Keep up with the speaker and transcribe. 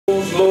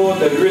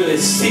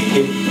seek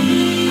it,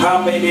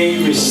 how may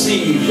they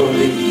receive from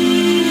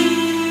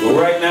thee? But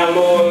right now,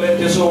 Lord, let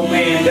this old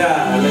man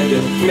die. Let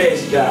this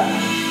flesh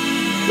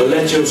die. But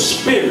let your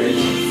spirit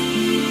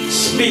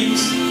speak.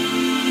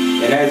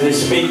 And as it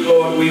speaks,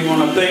 Lord, we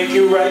want to thank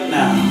you right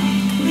now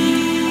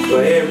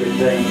for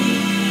everything.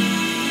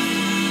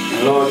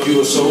 And Lord,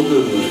 you are so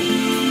good.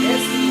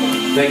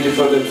 Thank you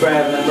for the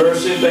traveling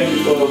mercy. Thank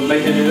you for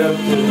making it up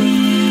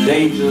to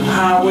dangerous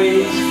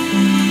highways.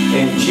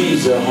 In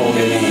Jesus' holy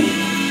name.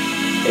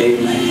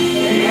 Amen.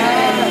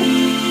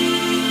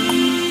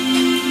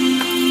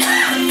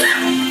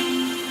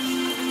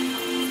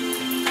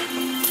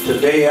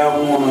 Today I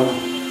want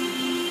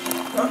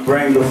to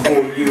bring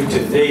before you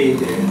today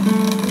that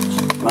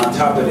my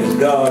topic is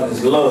God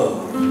is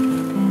love.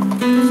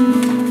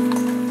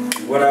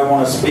 What I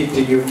want to speak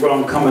to you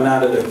from coming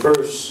out of the 1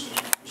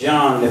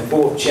 John, the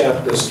 4th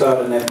chapter,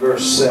 starting at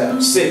verse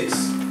 6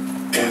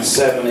 and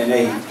 7 and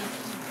 8.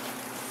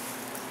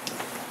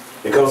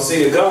 Because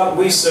see, the God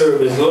we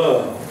serve is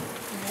love.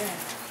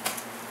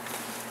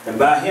 And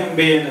by him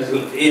being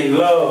in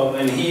love,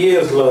 and he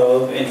is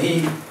love, and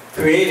he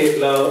created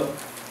love,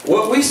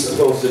 what we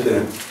supposed to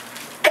do?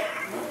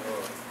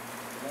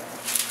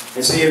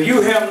 And see, if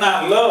you have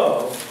not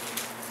love,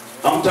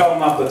 I'm talking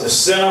about for the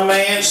sinner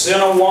man,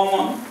 sinner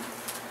woman,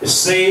 the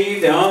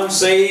saved, the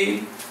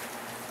unsaved,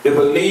 the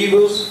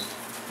believers,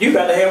 you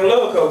got to have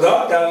love, because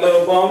God got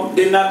love for them.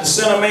 Did not the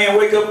sinner man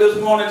wake up this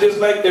morning just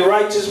like the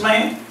righteous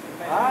man?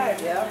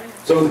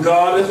 So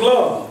God is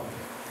love.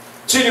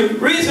 See, the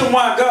reason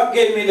why God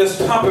gave me this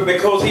topic,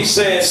 because he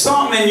said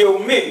something in your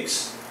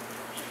mix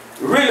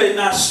really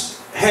not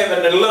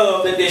having the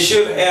love that they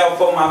should have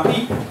for my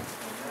people.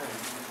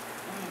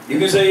 You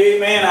can say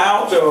amen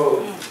out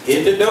or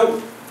hit the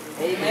door.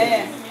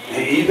 Amen.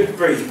 And eat it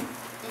free.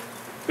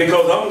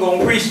 Because I'm going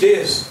to preach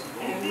this.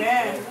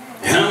 Amen.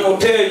 And I'm going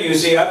to tell you,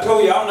 see, I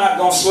told you I'm not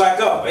going to slack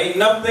up. Ain't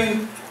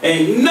nothing.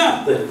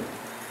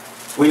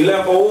 We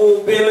left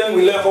old building,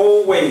 we left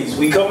old ways.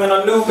 We come in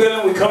a new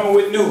building, we coming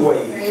with new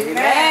ways.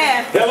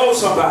 Amen. Hello,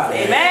 somebody.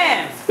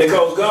 Amen.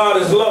 Because God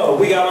is love.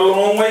 We got a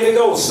long way to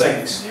go,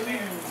 saints. Amen.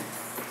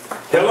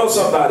 Hello,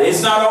 somebody.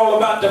 It's not all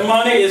about the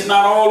money. It's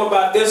not all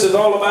about this. It's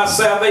all about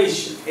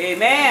salvation.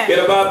 Amen.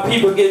 It's about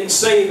people getting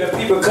saved and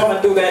people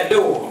coming through that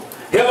door.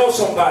 Hello,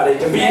 somebody.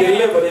 To be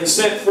delivered and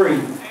set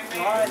free.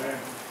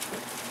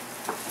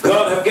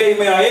 God have gave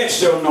me an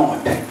extra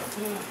anointing.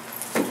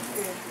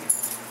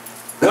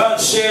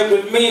 God shared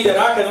with me that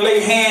I can lay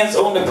hands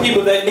on the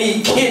people that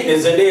need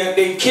kidneys, and their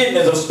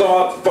kidneys will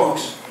start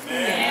functioning.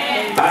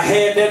 I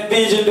had that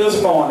vision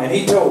this morning.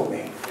 He told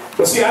me.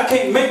 But see, I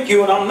can't make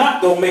you, and I'm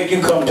not going to make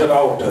you come to the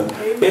altar.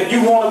 If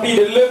you want to be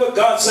delivered,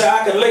 God said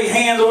I can lay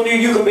hands on you.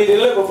 You can be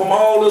delivered from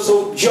all this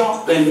old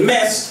junk and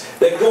mess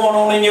that's going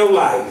on in your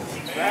life.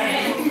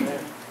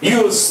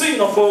 You're a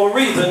single for a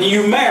reason.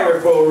 You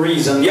married for a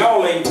reason.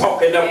 Y'all ain't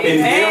talking up in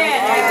here.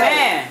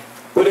 Amen.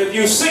 But if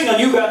you're single,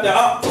 you got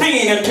to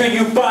obtain until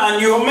you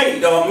find your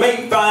mate, or a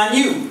mate find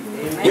you.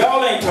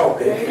 Y'all ain't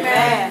talking.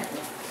 Amen.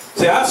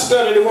 See, I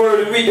study the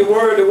word and read the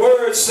word. The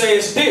word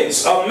says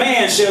this: a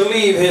man shall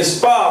leave his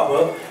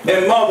father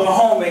and mother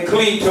home and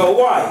cleave to a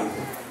wife.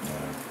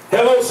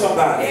 Hello,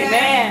 somebody.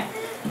 Amen.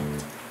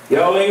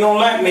 Y'all ain't gonna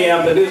like me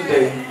after this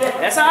day.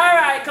 That's all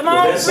right. Come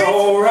on. That's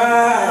all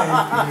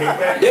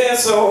right.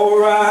 That's all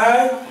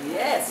right.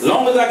 Yes. As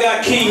long as I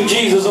got King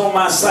Jesus on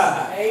my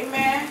side.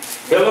 Amen.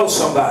 Hello,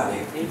 somebody.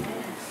 Amen.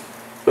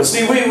 But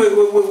see,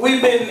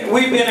 we've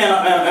been in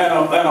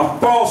a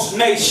false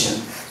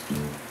nation.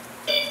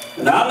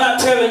 Now, I'm not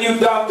telling you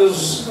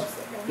doctors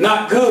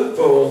not good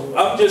for us.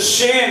 I'm just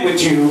sharing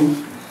with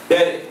you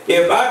that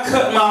if I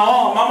cut my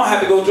arm, I'm gonna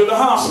have to go to the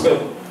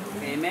hospital.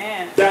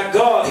 Amen. That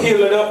God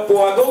heal it up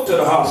before I go to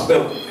the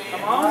hospital.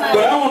 Come on.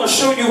 But I want to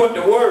show you what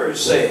the word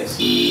says.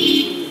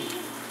 The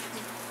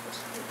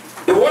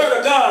word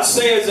of God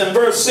says in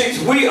verse 6,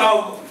 we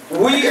are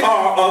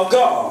of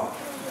God.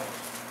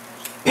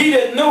 He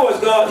that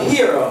knoweth God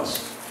hear us.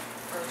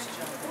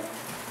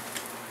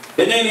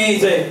 And then he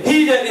said,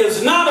 he that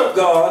is not of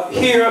God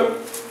hear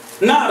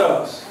not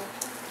us.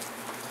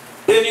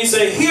 Then he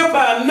said,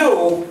 hereby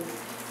know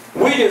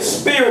we the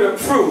spirit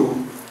of truth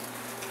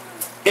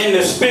in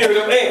the spirit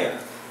of error.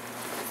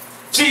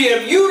 See,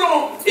 if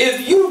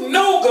you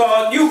know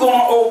God, you're going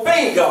to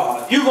obey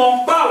God. You're going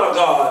to follow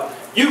God.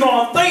 You're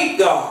going to thank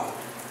God.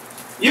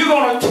 You're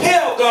going to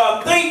tell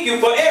God, thank you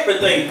for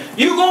everything.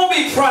 You're going to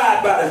be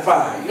tried by the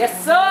fire.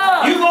 Yes,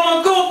 sir. You're going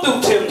to go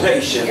through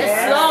temptation.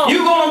 Yes, sir.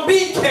 You're going to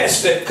be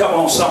tested. Come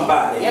on,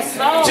 somebody. Yes,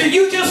 sir. See,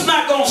 you're just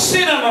not going to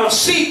sit in a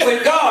seat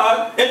with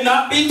God and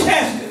not be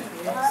tested.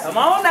 Come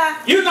on now.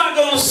 You're not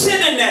going to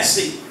sit in that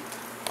seat.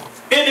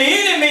 And the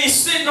enemy is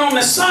sitting on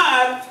the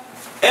side,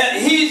 and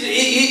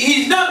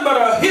he's nothing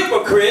but a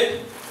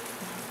hypocrite,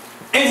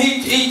 and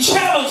he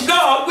challenged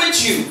God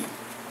with you.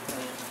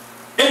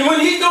 And when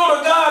he go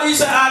to God, he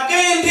said, I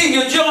guarantee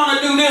you John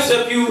will do this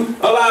if you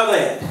allow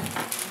that.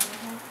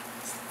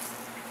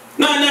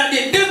 Now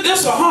this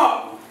is a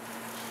heart.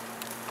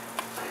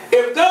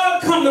 If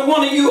God come to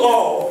one of you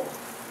all,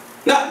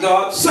 not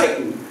God,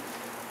 Satan,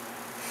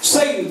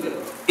 Satan's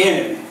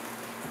enemy,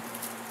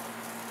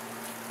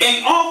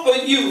 and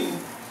offer you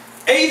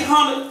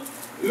 $800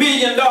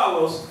 million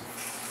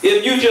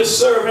if you just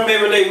serve him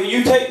every day. Will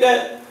you take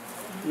that?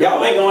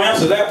 Y'all ain't going to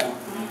answer that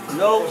one.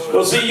 No.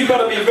 Well, see, you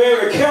got to be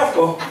very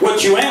careful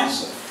what you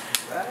answer.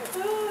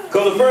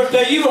 Because the first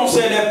day you going to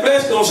say that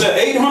flesh going to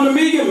say, 800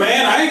 million,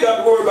 man, I ain't got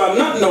to worry about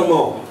nothing no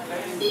more.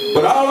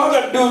 But all I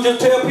got to do is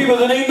just tell people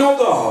that ain't no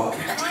God.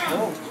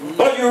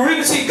 But you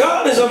really see,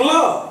 God is of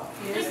love.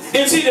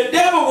 And see, the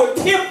devil will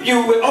tempt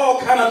you with all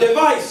kind of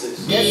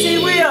devices. Yes,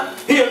 he will.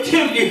 He'll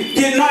tempt you.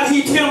 Did not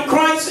he tempt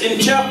Christ in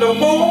chapter 4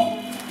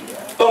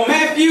 of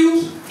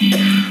Matthew?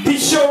 He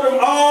showed him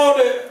all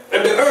the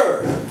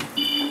earth,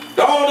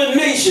 all the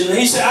nations.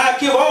 He said, I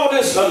give all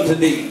this unto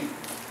thee.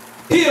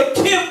 He'll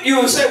tempt you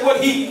and say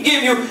what he can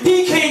give you.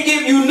 He can't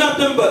give you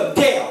nothing but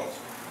death.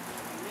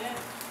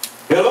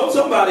 Hello,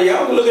 somebody.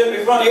 Y'all can look at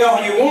me funny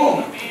all you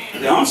want.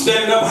 I'm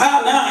standing up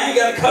high now. I ain't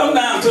got to come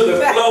down to the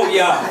floor,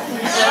 y'all.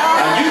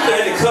 Now you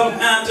got to come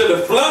down to the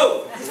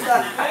floor.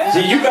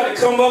 See, you got to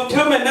come up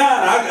to me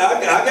now.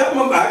 I got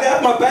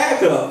my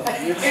back up.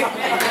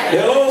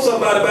 Hello,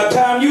 somebody. By the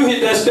time you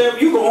hit that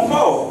step, you gonna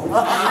fall.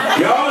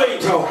 Y'all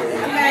ain't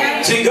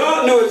talking. See,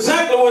 God knew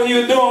exactly what he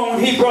was doing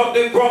when he brought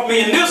me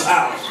in this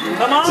house.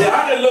 See,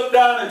 I can look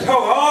down and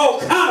talk all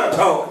kind of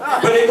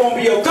talk, but it gonna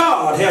be a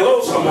God.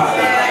 Hello,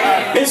 somebody.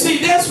 And see,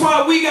 that's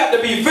why we got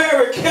to be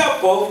very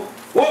careful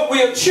what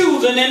we are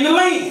choosing in the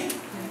land.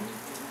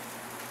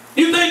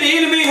 You think the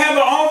enemy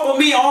haven't offered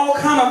me all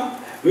kind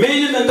of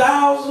millions and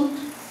thousands?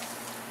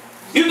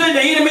 You think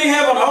the enemy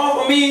haven't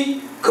offered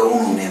me, go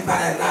on there and buy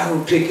that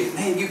lotto ticket.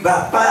 Man, you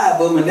buy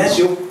 5 of them and that's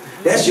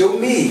your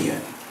million.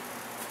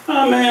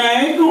 Oh man,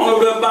 I ain't going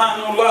over there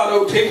buying no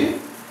lotto ticket.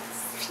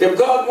 If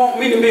God want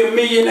me to be a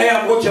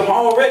millionaire, which I'm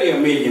already a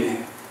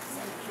millionaire.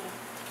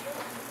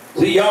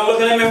 See, y'all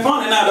looking at me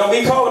funny now. Don't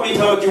be calling me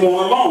telling you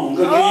want a loan,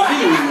 because you ain't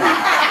giving me one.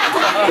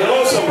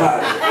 Hello,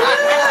 somebody.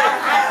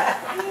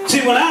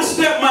 See, when I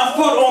step my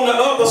foot on the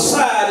other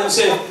side and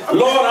say,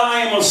 Lord,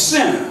 I am a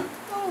sinner.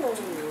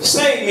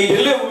 Save me,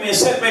 deliver me, and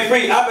set me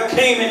free. I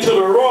became into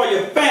the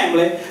royal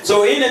family.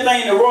 So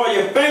anything the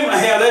royal family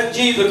have, that's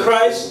Jesus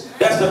Christ.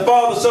 That's the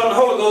Father, Son, and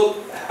Holy Ghost.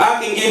 I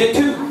can get it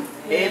too.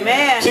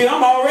 Amen. See,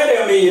 I'm already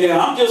a millionaire.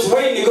 I'm just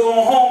waiting to go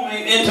home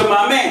and into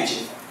my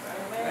mansion.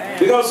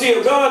 Because see,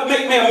 if God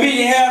make me a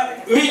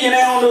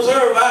millionaire on this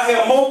earth, I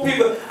have more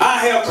people. I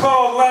have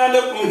cars lined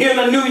up from here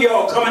to New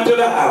York coming to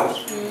the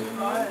house.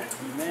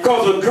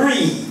 Because of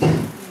greed.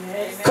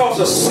 Because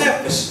of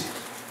selfishness.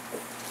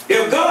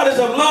 If God is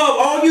of love,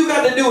 all you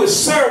got to do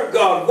is serve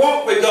God,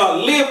 walk with God,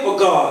 live for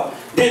God,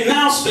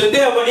 denounce the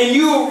devil, and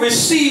you'll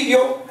receive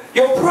your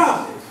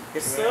profit.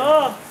 Yes,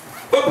 sir.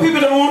 But people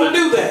don't want to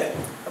do that.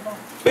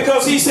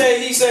 Because he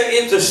said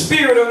it's the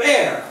spirit of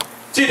error.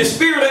 See, the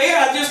spirit of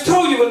error, I just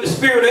told you what the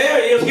spirit of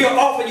error is. He'll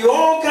offer you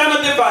all kind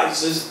of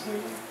devices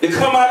to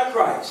come out of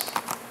Christ.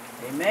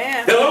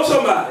 Amen. Hello,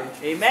 somebody.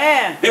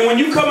 Amen. And when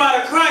you come out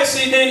of Christ,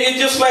 see, then it's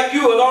just like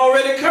you are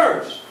already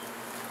cursed.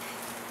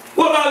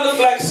 What I look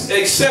like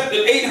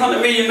accepting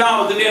 $800 million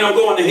and then I'm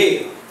going to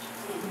hell?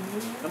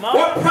 Come on.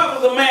 What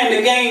profits a man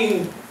to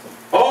gain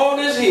all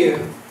this here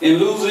and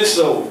lose his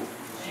soul?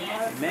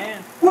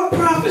 Amen. What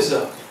profits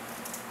of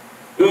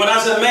it? And when I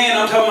said man,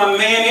 I'm talking about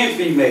man and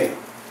female.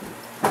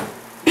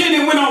 Then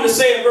he went on to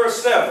say in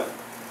verse 7.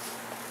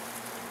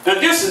 Now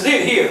this is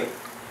it here.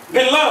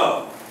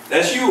 Beloved,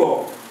 that's you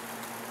all.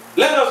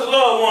 Let us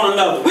love one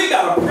another. We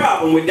got a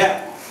problem with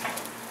that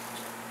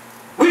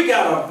one. We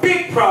got a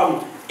big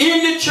problem.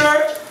 In the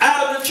church,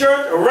 out of the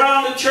church,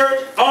 around the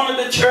church,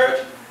 under the church,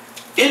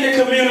 in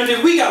the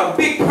community, we got a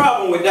big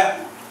problem with that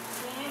one.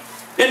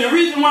 And the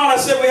reason why I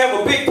said we have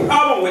a big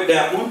problem with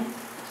that one,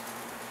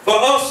 for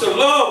us to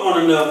love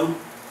one another,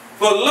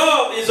 for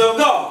love is of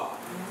God.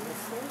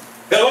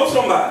 Hello,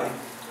 somebody.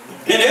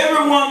 And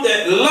everyone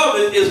that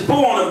loveth is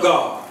born of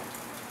God,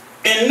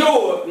 and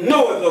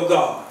knoweth of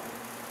God.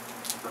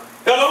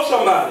 Hello,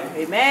 somebody.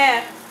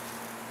 Amen.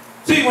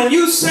 See, when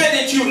you say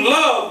that you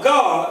love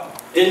God,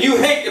 and you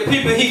hate the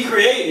people he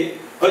created,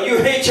 or you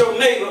hate your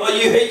neighbor, or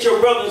you hate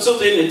your brother and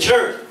sister in the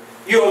church,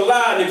 you're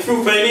lying and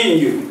truth ain't in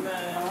you.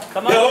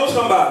 Come on. Hello,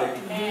 somebody.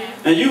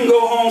 And you can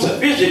go home and say,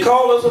 Bishop,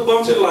 call us a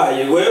bunch of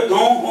liars. Well, go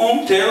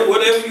home, tell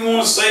whatever you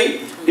want to say,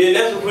 then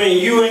that's between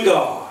you and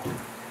God.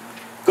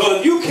 Because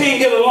if you can't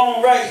get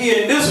along right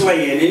here in this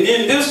land, and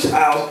in this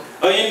house,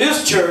 or in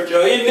this church,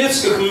 or in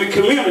this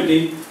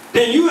community,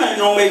 then you ain't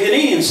going to make it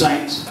in,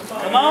 saints.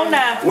 Come on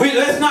now.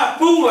 Let's not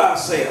fool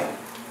ourselves.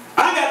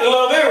 I got to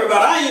love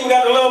everybody. I ain't even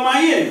got to love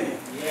my enemy.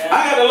 Yeah.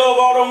 I got to love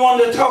all them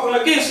ones that's talking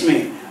against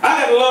me.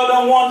 I got to love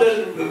them ones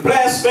that's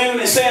blaspheming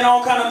and saying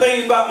all kind of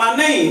things about my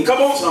name.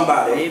 Come on,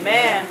 somebody.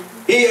 Amen.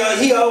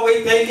 He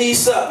always think he's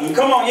something.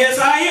 Come on, yes,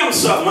 I am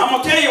something. I'm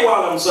going to tell you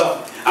why I'm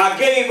something. I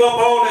gave up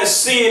all that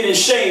sin and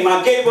shame.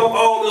 I gave up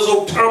all this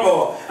old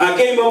turmoil. I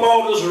gave up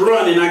all this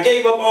running. I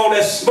gave up all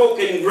that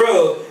smoking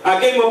drugs. I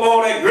gave up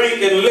all that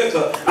drinking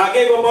liquor. I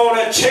gave up all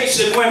that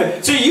chasing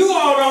women. See, you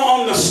all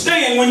don't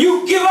understand. When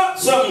you give up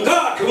something,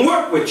 God can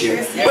work with you.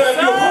 Yes, but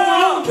if you hold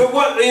on to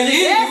what is in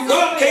you,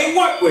 God can't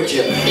work with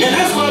you. And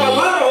that's why a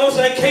lot of us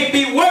that can't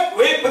be worked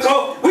with,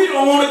 because we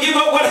don't want to give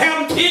up what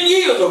happened 10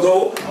 years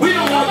ago. We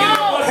don't want to give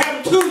up what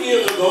happened 2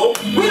 years ago.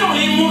 We don't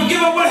even want to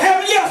give up what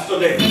happened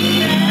yesterday.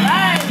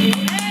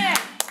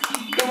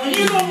 And when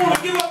you don't want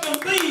to give up them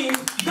things,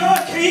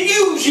 God can't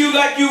use you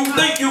like you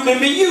think you can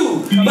be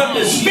used. But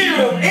the spirit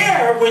of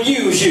error will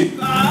use you.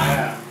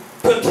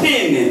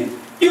 Pretending.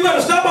 You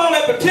better stop all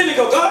that pretending,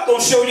 because God's going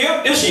to show you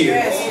up this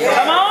year.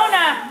 Come on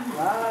now.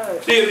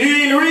 See, if you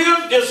ain't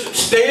real, just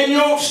stay in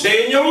your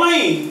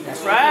lane.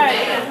 That's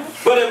right.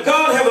 But if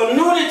God have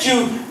anointed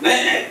you,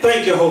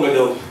 thank you, Holy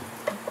Ghost.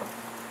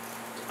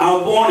 I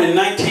was born in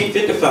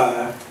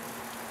 1955.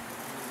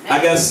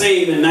 I got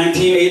saved in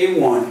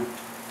 1981.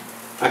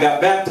 I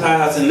got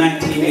baptized in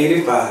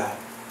 1985.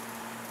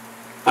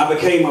 I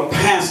became a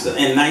pastor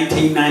in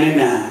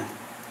 1999.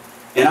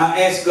 And I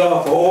asked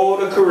God for all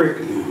the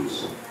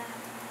curriculums.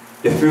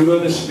 The fruit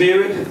of the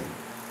Spirit,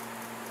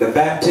 the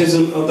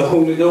baptism of the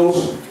Holy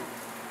Ghost.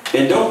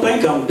 And don't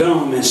think I'm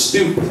dumb and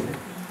stupid.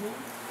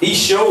 He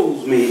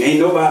shows me. Ain't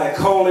nobody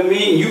calling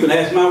me. And you can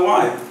ask my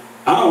wife.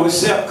 I don't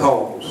accept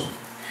calls.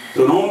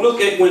 So don't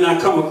look at when I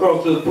come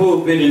across the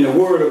pulpit and the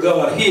word of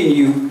God hitting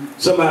you,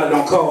 somebody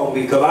don't call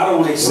me, because I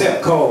don't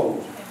accept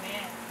calls.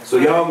 So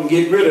y'all can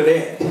get rid of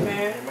that.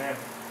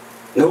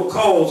 No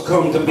calls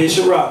come to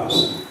Bishop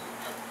Robinson.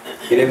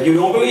 And if you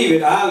don't believe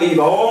it, I leave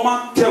all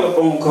my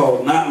telephone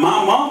calls. Now,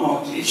 my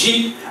mama,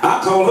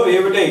 I call her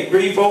every day,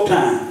 3-4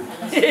 times.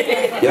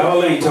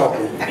 Y'all ain't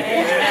talking.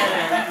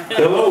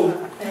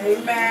 Hello.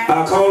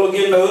 I call her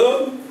getting the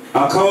oven.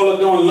 I call her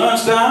during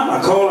lunchtime.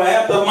 I call her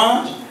after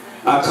lunch.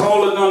 I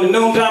call her during the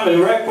noontime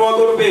and right before I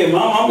go to bed.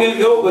 Mom, I'm going to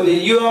go, but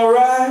you all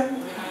right?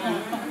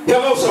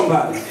 Hello,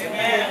 somebody.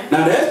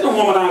 Now, that's the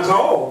woman I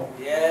call.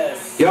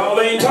 Yes. Y'all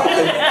ain't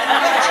talking.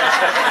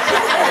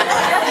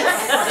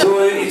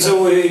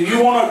 So if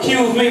you want to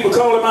accuse me for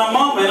calling my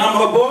mama and I'm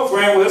her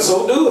boyfriend, well,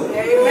 so do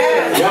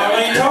it. Y'all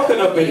ain't talking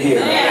up in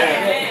here.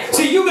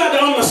 See, you got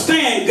to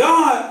understand,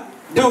 God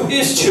do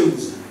his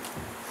choosing.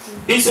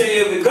 He said,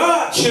 if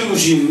God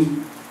choose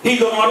you, he's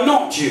going to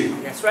anoint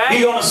you. That's right.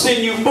 He's going to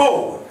send you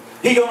forward.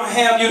 He's going to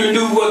have you to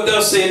do what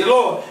thus said the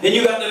Lord. And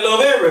you got to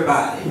love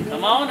everybody.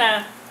 Come on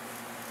now.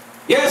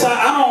 Yes,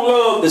 I don't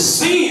love the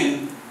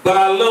sin, but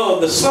I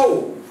love the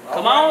soul.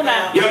 Come on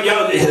now.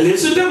 Y'all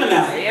listen to me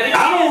now.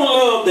 I don't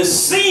love the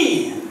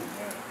sin.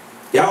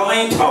 Y'all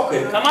ain't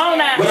talking. Come on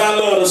now. But I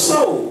love the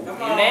soul.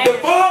 The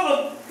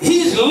Father,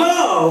 he's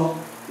love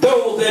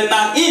those that are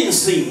not in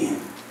sin.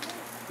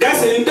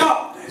 That's in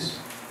darkness.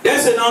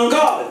 That's in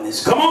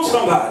ungodliness. Come on,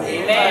 somebody.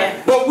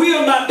 Amen. But we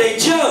are not their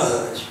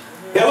judge.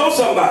 Hello,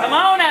 somebody. Come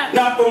on now.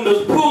 Not from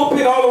the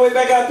pulpit all the way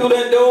back out through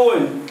that door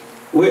and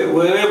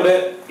wherever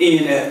that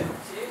end at.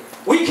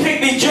 We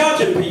can't be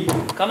judging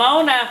people. Come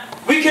on now.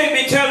 We can't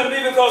be telling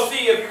people, because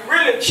see, if you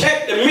really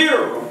check the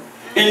mirror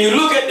and you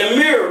look at the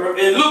mirror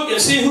and look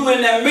and see who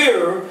in that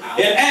mirror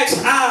and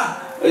ask,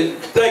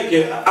 thank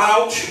you,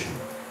 ouch.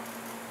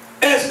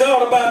 Ask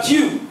God about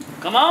you.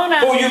 Come on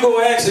now. Before you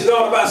go ask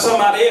God about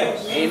somebody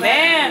else.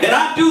 Amen. And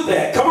I do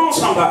that. Come on,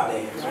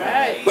 somebody.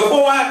 Right.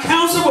 Before I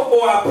counsel,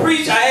 before I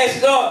preach, I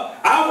ask God,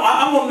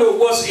 I want to know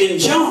what's in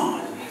John.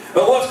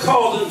 Or what's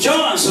causing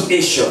John some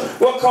issue.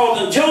 What's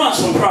causing John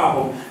some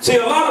problem. See,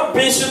 a lot of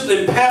bishops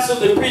and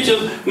pastors and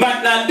preachers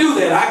might not do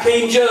that. I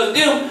can't judge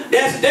them.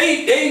 That's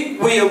they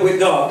will with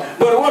God.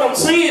 But what I'm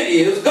saying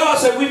is, God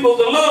said we're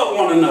supposed to love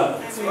one another.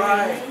 That's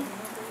right.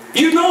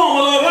 You know I'm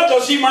going to love her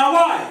because she's my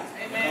wife.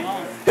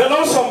 Amen.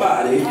 Hello,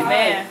 somebody.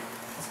 Amen.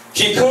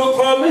 She cook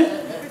for me.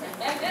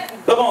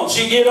 Come on,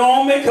 she get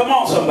on me. Come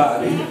on,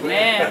 somebody.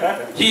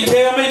 Amen. She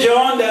tell me,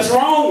 John, that's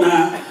wrong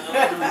now.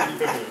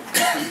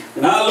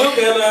 And I look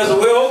at her and I said,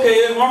 well, okay,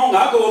 it's wrong.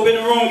 I go up in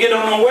the room and get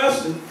on the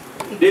Western.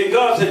 Then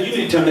God said, you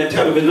need to turn that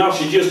television off.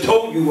 She just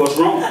told you what's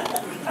wrong.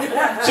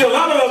 See, a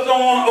lot of us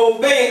don't want to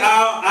obey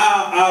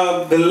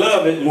our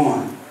beloved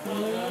one.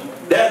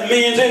 That's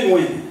men and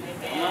women.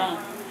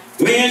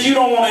 Men, you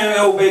don't want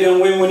to obey them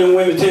women when them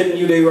women telling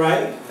you they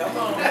right.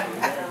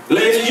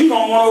 Ladies, you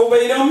don't want to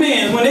obey them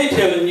men when they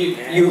telling you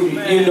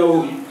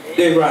know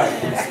they right.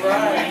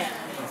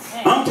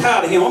 I'm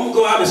tired of him. I'm going to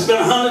go out and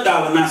spend $100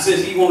 now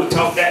since he want to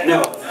talk that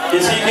now.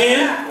 Is he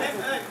in?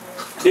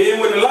 Then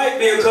when the light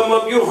bill come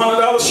up, you're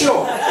 $100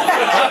 short.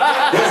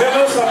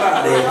 Hello,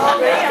 somebody.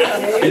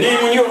 And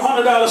then when you're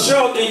 $100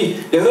 short,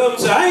 then the husband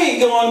says, I ain't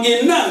going to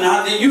get nothing.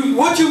 Now,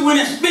 what you went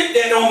and spent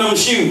that on them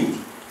shoes?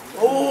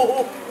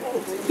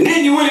 And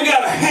then you went and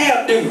got a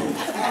hairdo.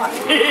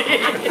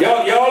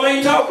 Y'all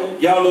ain't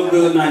talking. Y'all look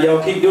good now.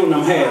 Y'all keep doing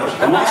them hairs.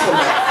 Come on,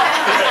 somebody.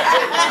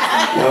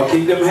 Y'all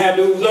keep them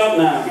hairdos up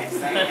now.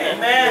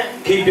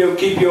 Amen. Keep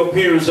your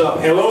appearance up.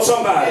 Hello,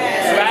 somebody.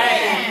 That's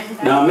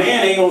right. Now,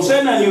 man ain't gonna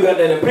say nothing. You got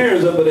that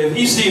appearance up, but if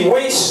he see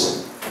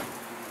waist,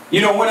 you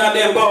know, went out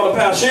there and bought a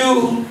pair of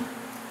shoes,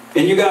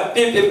 and you got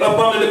 50 up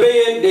under the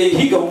bed, then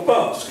he gonna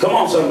fuss. Come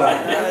on, somebody.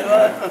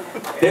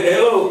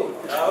 Hello.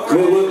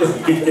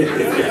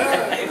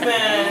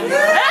 Amen.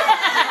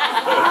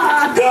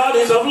 God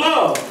is of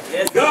love.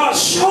 God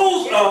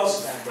shows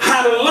us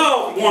how to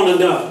love one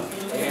another.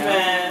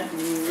 Amen.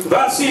 If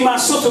I see my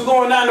sister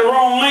going down the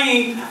wrong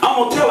lane, I'm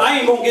going to tell her I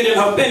ain't going to get in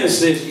her business.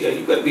 Says, yeah,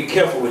 you better be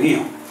careful with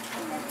him.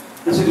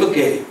 I said, look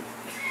at him.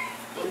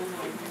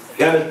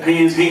 Got his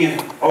pants hanging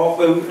off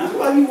of him. I said,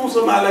 why you want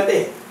somebody like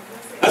that?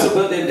 I said,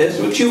 well, that's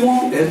what you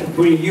want. That's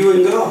between you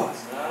and God.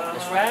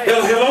 That's right.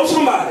 Hello,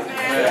 somebody.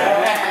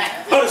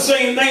 Or the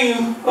same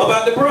thing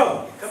about the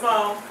brother. Come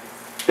on.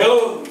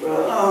 Hello,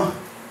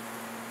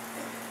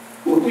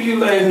 what was your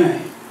last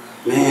name?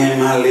 Man,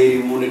 my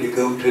lady wanted to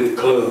go to the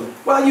club.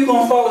 Why you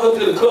gonna follow her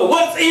to the club?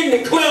 What's in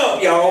the club,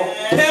 y'all?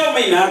 Tell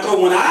me now, because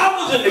when I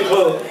was in the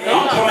club,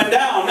 I'm coming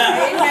down now.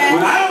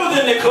 When I was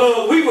in the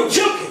club, we were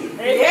juking.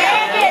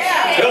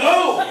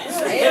 Hello?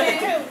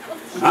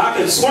 I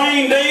can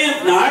swing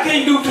dance. Now, I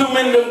can't do too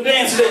many of them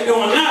dances they're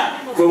doing now.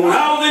 But when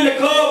I was in the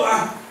club,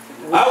 I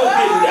was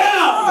getting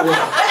down.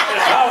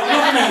 I was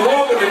looking and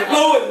walking the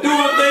floor and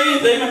doing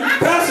things. And the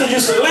pastor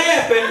used to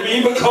laugh at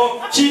me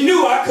because she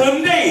knew I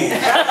couldn't dance.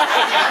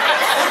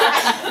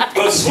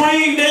 But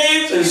swing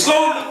dance and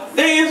slow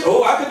dance,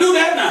 oh, I could do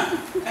that now.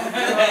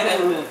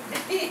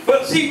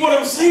 But see, what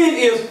I'm saying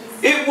is,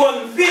 it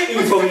wasn't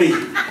fitting for me.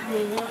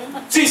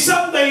 See,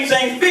 some things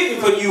ain't fitting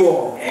for you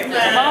all. Come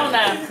on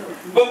now.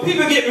 But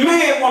people get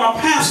mad when a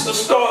pastor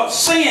starts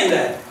saying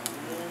that.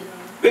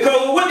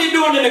 Because what they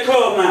doing in the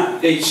club now?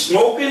 They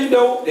smoking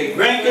dope, they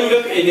drinking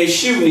liquor, and they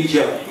shooting each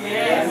other.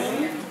 Yes.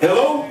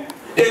 Hello?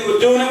 They were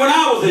doing it when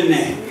I was in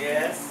there.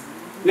 Yes.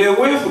 They'll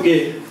never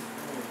forget.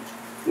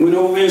 Went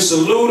over in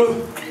Saluda,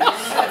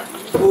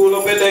 pulled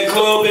up at that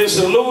club in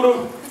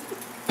Saluda,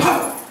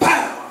 pow,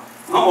 pow.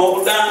 I'm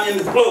all down in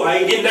the floor. I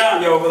ain't getting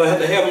down, y'all, but I had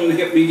to have them to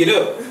help me get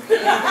up.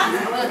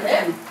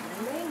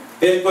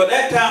 And for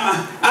that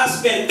time, I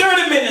spent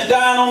 30 minutes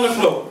down on the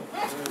floor.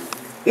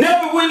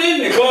 Never went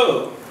in the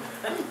club.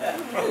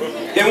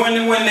 And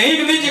when the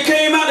individual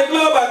came out of the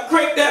club, I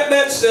cracked that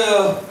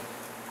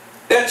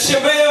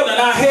Chevelle, and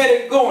I had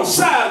it going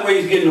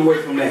sideways, getting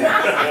away from that.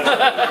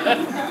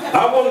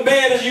 I wasn't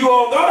bad as you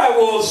all thought I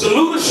was.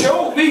 Saluda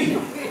showed me.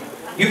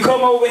 You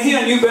come over here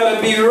and you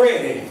better be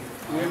ready.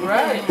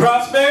 Right.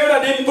 Prosperity, I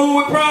didn't fool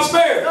with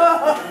prosperity.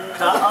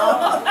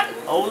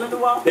 Hole in the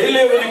wall. They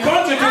live in the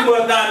country too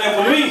much down there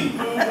for me.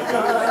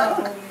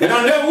 And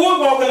I never would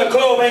walk in the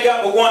club, ain't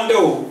got but one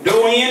door.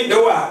 Door in,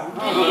 door out.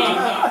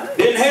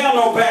 Didn't have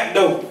no back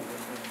door.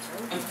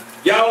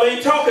 Y'all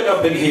ain't talking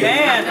up in here.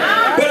 Man.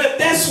 But if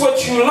that's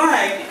what you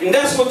like, and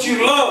that's what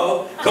you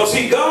love, because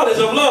see, God is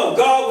of love.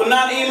 God will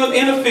not even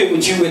interfere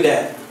with you with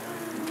that.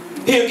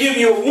 He'll give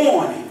you a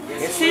warning.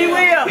 Yes, He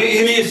will.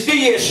 He'll still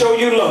yet show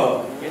you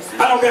love.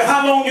 I don't care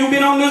how long you've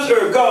been on this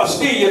earth, God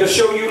still yet to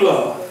show you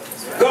love.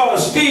 God will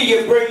still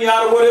yet bring you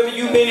out of whatever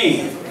you've been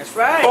in. That's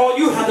right. All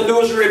you have to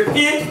do is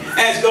repent,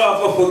 ask God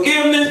for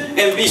forgiveness,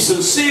 and be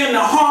sincere in the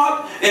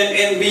heart,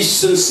 and be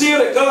sincere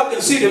that God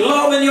can see the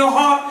love in your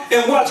heart,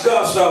 and watch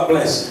God start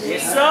blessing.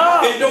 Yes, sir.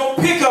 And don't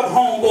pick up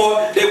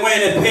homeboy that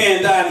wearing the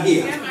pants down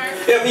here.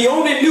 If he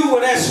only knew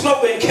where that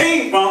slogan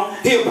came from,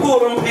 he'll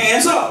pull them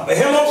pants up.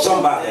 Hello,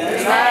 somebody.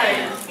 That's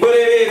right. But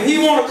if he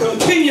want to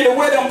continue to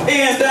wear them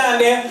pants down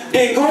there,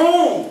 then go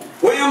on.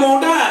 Wear them on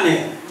down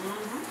there.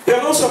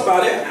 Hello,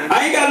 somebody.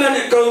 I ain't got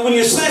nothing, because when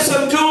you say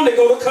something to them, they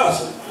go to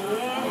cussing.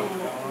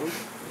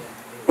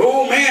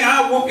 Oh, man,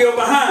 I'll whoop your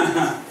behind,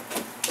 huh?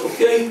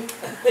 Okay.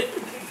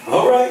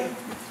 All right.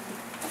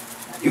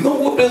 You gonna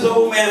whoop this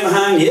old man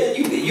behind? Yeah,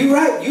 you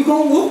right. You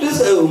gonna whoop this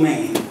old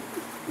man.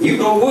 You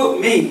gonna whoop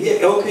me.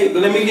 Yeah, okay,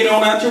 but let me get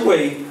on out your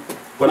way.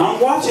 But I'm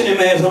watching him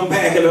as I'm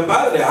backing up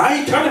out of there. I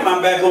ain't turning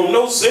my back on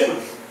no sinner.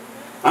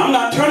 I'm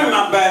not turning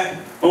my back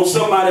on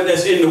somebody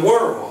that's in the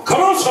world.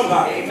 Come on,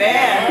 somebody.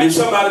 Amen. And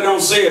somebody don't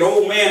say it,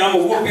 oh man, I'm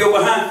going to whoop your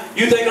behind.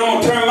 You think I'm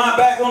going to turn my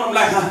back on them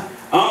like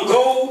I'm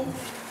gold?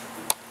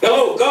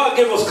 Hello, God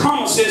give us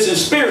common sense and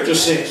spiritual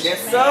sense.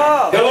 Yes,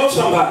 sir. Hello,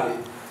 somebody.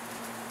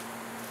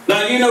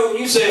 Now, you know,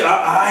 you say,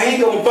 I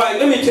ain't going to fight.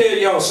 Let me tell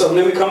y'all something.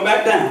 Let me come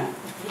back down.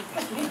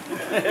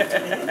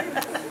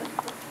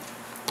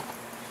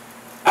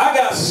 I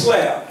got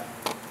slapped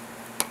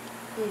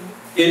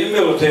in the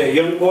military.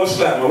 Young boy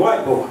slapped me, a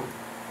white boy.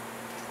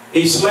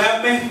 He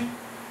slapped me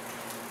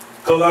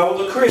because I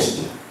was a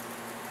Christian.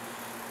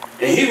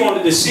 And he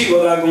wanted to see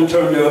whether I was going to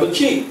turn the other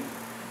cheek.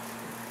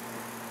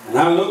 And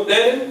I looked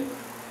at him.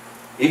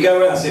 He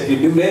got right. I said, if you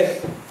do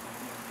that,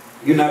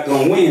 you're not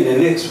going to win the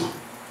next one.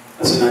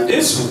 I said, now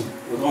this one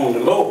was on the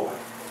Lord.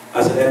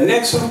 I said, that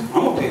next one,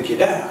 I'm going to take you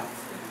down.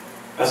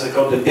 I said,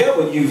 because the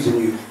devil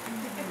using you.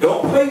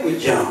 Don't play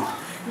with John.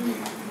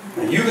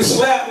 And you can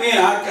slap me and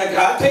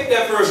I'll take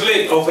that first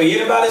lick off of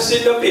anybody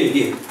sitting up in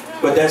here.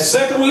 But that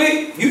second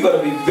lick, you got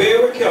to be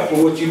very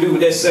careful what you do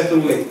with that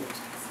second lick.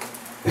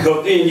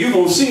 Because then you're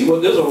going to see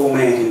what this old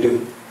man can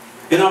do.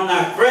 And I'm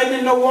not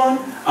threatening no one.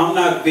 I'm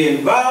not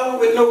being violent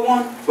with no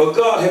one. But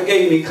God has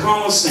gave me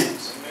common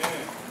sense.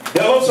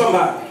 Hello,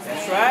 somebody.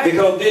 That's right.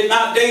 Because did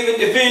not David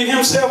defend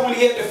himself when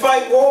he had to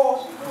fight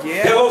wars?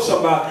 Yeah. Hello,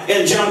 somebody.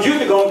 And John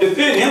Jr. going to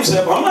defend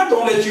himself. I'm not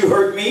going to let you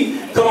hurt me.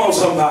 Come on,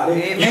 somebody.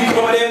 Amen. You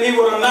coming at me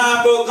with a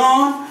knife or a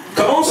gun?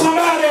 Come on,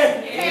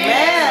 somebody.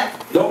 Amen.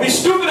 Don't be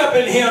stupid up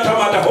in here talking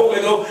about the Holy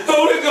Ghost.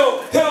 Holy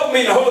Ghost, help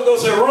me. The Holy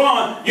Ghost said, run.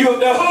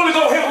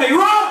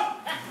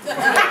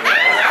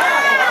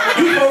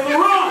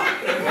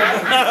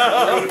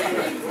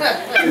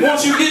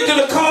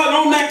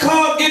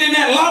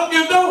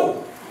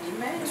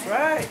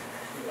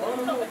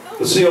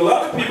 But see, a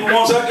lot of people,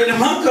 once I get in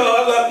my car,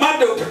 I lock my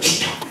door.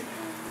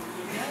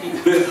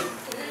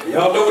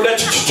 Y'all know what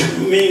that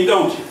means,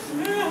 don't you?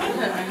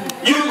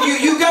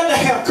 You got to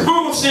have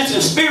common sense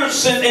and spiritual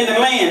sense in the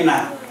land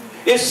now.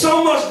 It's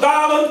so much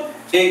violence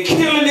and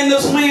killing in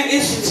this land.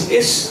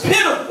 It's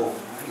pitiful.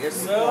 Yes,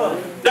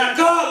 sir. Now,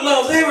 God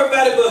loves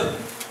everybody, but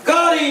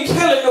God ain't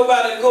telling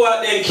nobody to go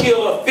out there and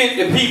kill up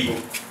 50 people.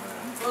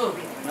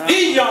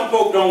 These young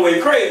folk don't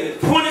went crazy.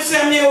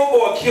 27-year-old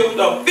boy killed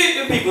up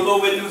 50 people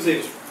over in New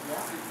Zealand.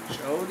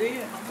 Sure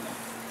did.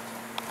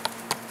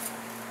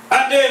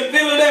 Out there in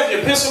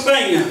Philadelphia,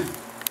 Pennsylvania,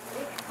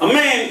 a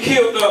man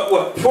killed up,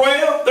 what,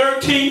 12,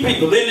 13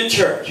 people in the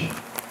church.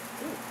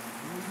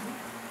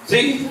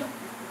 See?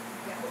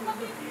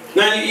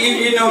 Now,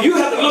 you know, you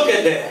have to look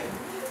at that.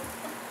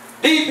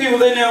 These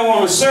people in there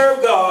want to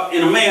serve God,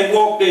 and a man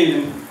walked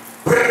in and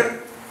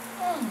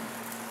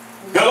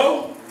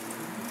hello?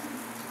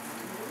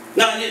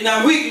 Now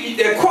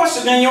the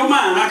question in your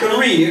mind, I can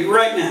read it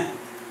right now.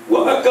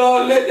 Why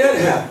God let that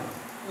happen?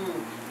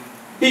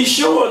 He's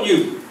showing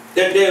you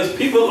that there's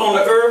people on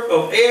the earth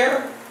of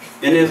air,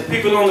 and there's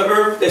people on the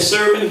earth that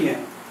serving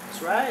Him.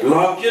 That's right.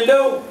 Lock your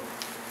door.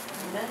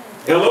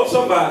 Hello,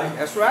 somebody.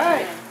 That's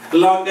right.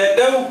 Lock that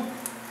door.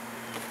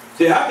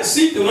 See, I can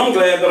see through them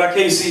glass, but I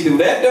can't see through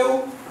that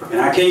door, and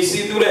I can't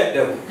see through that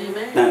door.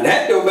 Amen. Now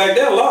that door back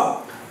there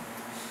locked.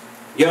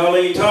 Y'all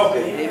ain't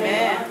talking.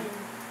 Amen.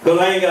 Because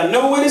I ain't got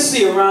nowhere to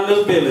see around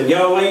this building.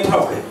 Y'all ain't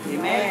talking.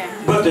 Amen.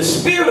 But the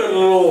Spirit of the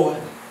Lord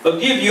will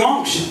give you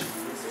unction.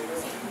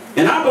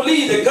 And I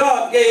believe that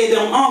God gave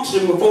them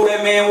unction before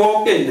that man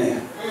walked in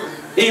there.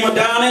 Even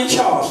down in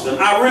Charleston.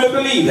 I really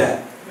believe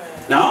that.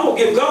 Now I'm going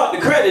to give God the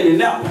credit in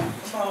that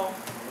one.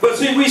 But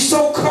see, we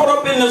so caught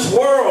up in this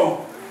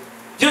world.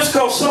 Just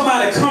because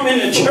somebody come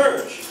into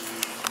church.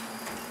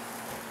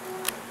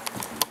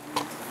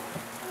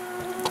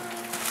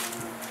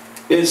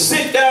 And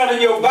sit down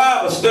in your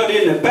Bible study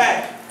in the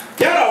back.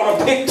 That ought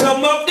to pick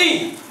something up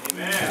then.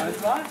 Amen.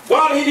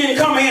 Why he didn't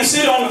come here and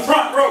sit on the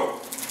front row?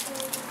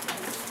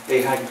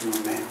 Hey, how you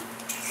doing, man?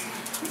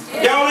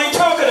 Y'all ain't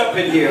talking up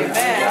in here.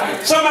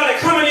 Amen. Somebody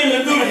coming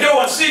in through the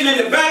door and sitting in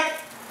the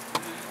back.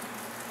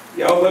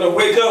 Y'all better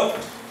wake up.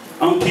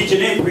 I'm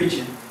teaching and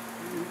preaching.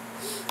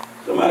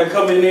 Somebody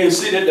come in there and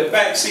sit at the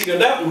back seat of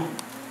that one.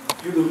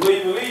 You can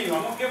believe.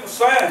 I'm going to give a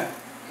sign.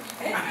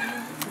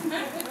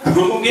 I'm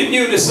going to give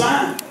you the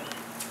sign.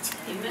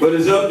 But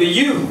it's up to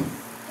you.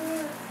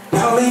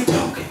 Y'all ain't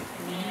talking.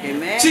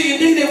 Amen. See,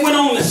 and then they went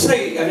on to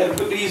say, I got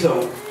to put these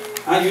on.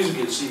 I usually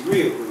get to see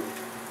real good.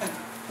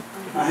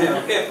 I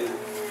have F.D.O.M.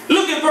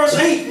 Look at verse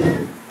 8.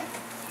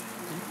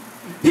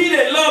 He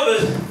that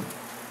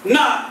loveth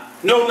not,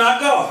 know not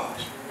God.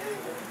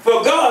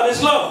 For God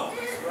is love.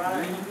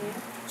 Right.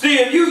 See,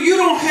 if you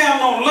don't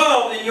have no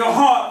love in your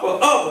heart for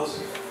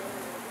others,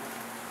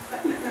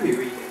 let me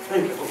read that.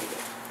 Thank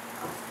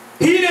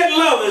you. He that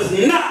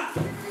loveth not,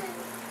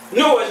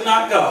 knoweth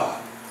not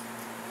God.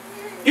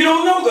 You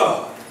don't know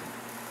God.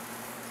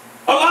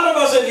 A lot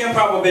of us in here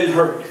probably been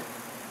hurt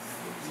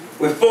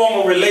with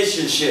former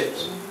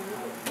relationships.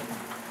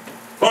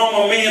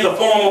 Former men or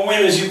former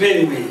women you've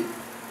been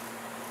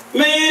with.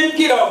 Man,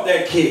 get off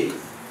that kick.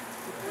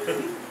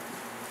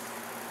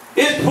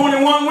 It's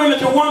 21 women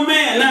to one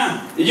man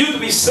now. It used to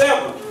be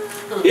 7.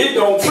 It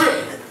don't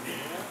trip.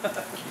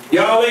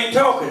 Y'all ain't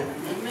talking.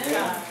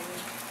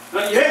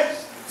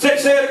 Yes. Say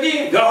it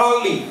again.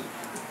 Golly.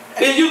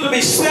 It used to be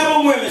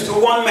 7 women to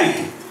one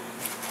man.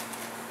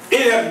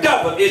 It have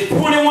doubled. It's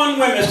 21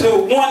 women to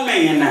one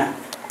man now.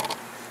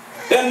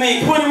 That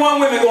means 21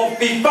 women going to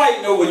be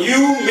fighting over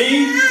you,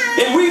 me,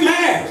 and we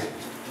married.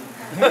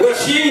 Well,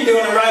 she ain't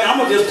doing it right.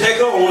 I'm going to just take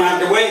her on out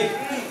the way.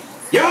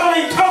 Y'all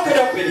ain't talking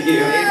up in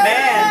here.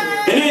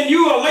 Amen. And then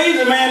you a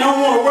lazy man,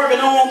 don't want to work and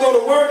don't want to go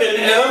to work,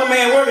 and the other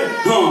man working,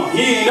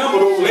 he ain't up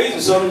with those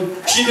lazy something.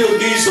 She just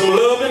needs some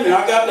loving, and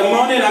I got the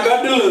money, and I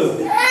got the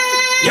loving.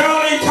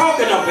 Y'all ain't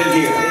talking up in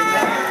here.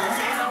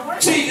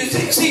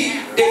 See,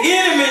 the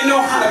enemy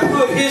know how to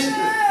put his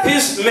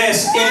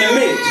mess in the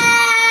mix.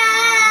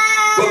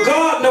 But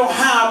God know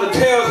how to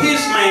tell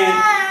his man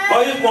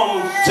or his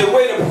woman to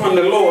wait upon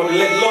the Lord and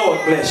let the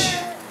Lord bless you.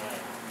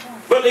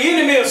 But the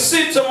enemy will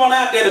send someone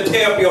out there to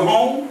tear up your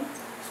home,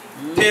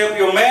 tear up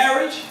your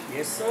marriage,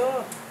 Yes,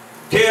 sir.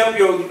 tear up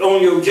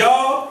on your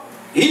job.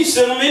 He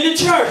sent them in the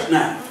church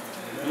now,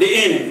 the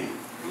enemy.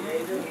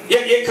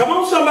 Yeah, come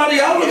on somebody,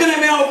 y'all looking at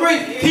me all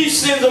crazy. He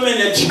sends them in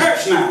the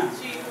church now.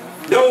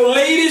 Those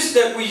ladies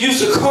that we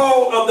used to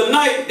call of the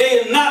night, they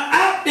are not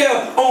out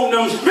there on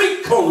them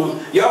street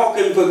corners. Y'all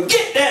can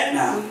forget that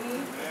now.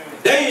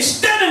 They ain't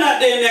standing out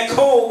there in that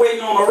cold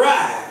waiting on a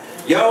ride.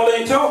 Y'all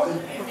ain't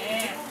talking.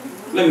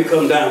 Let me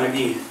come down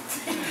again.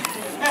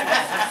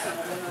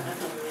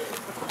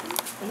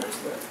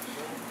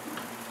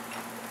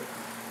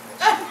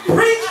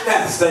 Preach,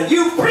 Pastor.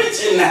 You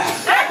preaching now.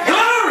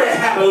 Glory,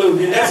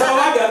 hallelujah. That's all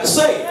I got to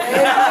say.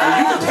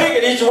 And you can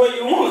take it each way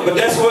you want it, but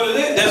that's what it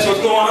is. That's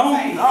what's going on.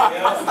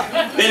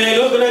 And they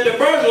looking at the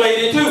first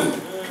lady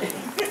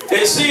too.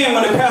 They see him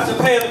when the pastor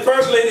passed the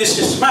first lady,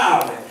 she's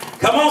smiling.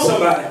 Come on,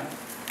 somebody.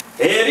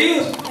 There it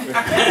is.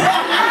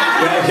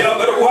 Y'all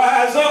better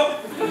wise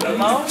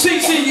up. See,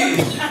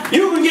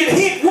 you can get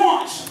hit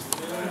once.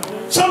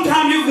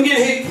 Sometimes you can get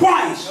hit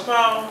twice.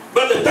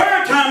 But the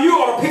third time you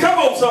ought to pick up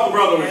on something,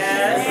 brother.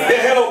 Yes. The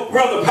hello,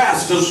 brother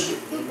pastors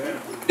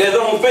that's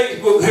on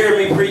Facebook hear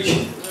me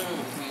preach.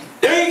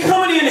 They ain't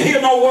coming in to hear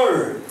no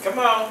word. Come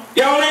on.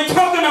 Y'all ain't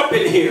talking up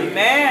in here.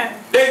 Amen.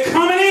 They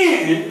coming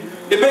in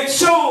to make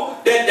sure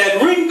that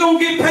that rent gonna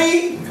get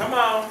paid. Come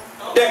on.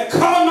 That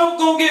car note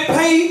gonna get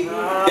paid.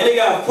 And they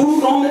got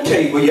food on the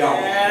table, y'all.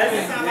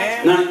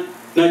 Yes.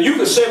 Now you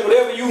can say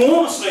whatever you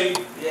want to say.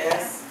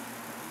 Yes.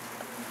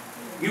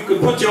 You can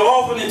put your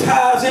offering and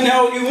tithes in there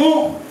all you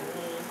want.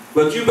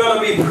 But you better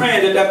be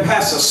praying that that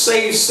pastor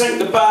saved,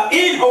 sanctified,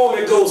 in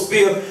Holy Ghost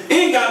filled,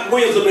 and got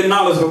wisdom and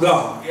knowledge of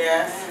God.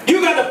 Yes.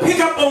 You got to pick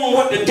up on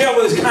what the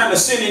devil is kind of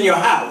sending in your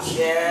house.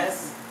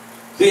 Yes.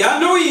 See, I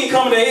know he ain't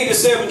coming to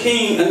 87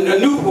 King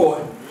and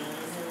Newport.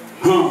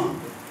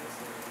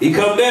 He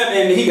come down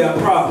there and he got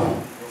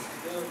problems.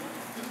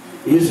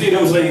 You see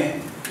what I'm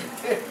saying?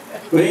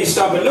 But he ain't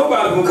stopping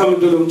nobody from coming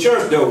through them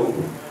church doors.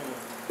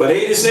 But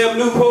 87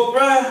 Newport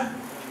Drive,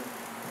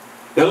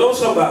 hello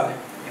somebody.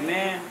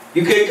 Amen.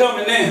 You can't come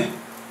in there.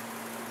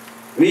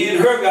 Me and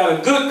her got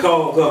a good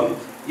call coming.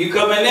 You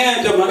come in there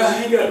and tell me,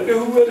 I ain't got to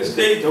do where the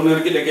stage. Don't let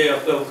her get that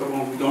gas stuff. Come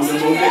on, we don't do no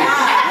thing. Yeah,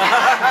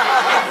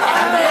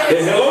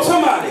 hello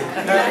somebody.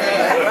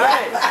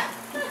 Right.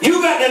 You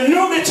got to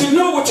know that you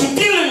know what you're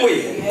dealing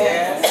with.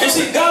 Yes. And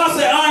see, God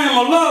said, I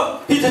am a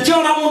love. He said,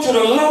 John, I want you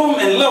to love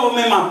them and love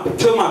them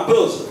to my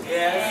bosom.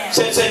 Yes.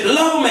 Said,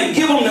 love them and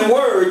give them the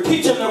word.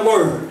 Teach them the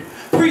word.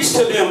 Preach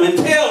to them and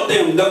tell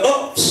them the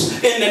ups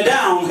and the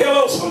downs.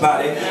 Hello,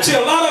 somebody. See,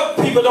 a lot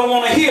of people don't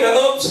want to hear the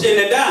ups and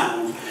the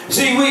downs.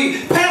 See,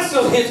 we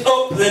pastors hit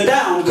ups and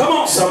downs. Come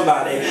on,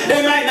 somebody.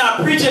 They might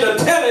not preach it or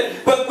tell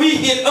it, but we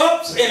hit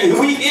ups and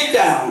we hit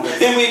down.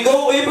 And we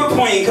go in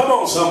between. Come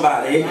on,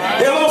 somebody.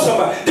 Hello,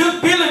 somebody.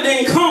 This building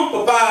didn't come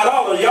for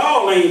 $5.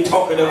 Y'all ain't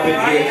talking up in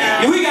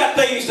here. We got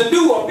things to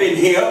do up in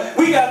here.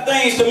 We got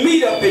things to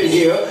meet up in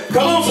here.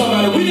 Come on,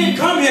 somebody. We didn't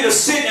come here to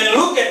sit and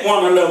look at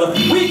one another.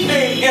 We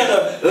came here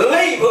to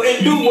labor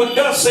and do what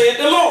thus said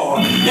the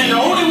Lord. And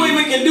the only way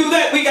we can do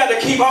that, we got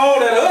to keep all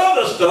that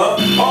other stuff,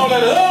 all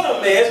that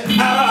other mess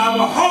out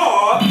of our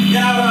heart, and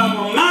out of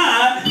our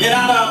mind, and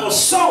out of our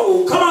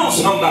soul. Come on,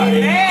 somebody.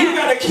 You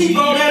got to keep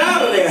all that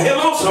out of there.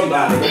 Hello,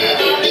 somebody.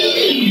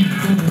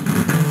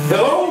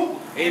 Hello?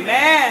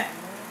 Amen.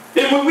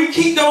 And when we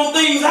keep those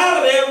things out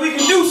of there, we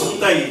can do some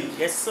things.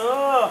 Yes,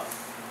 sir.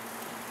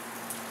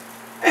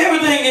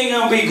 Everything ain't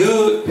going to be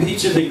good,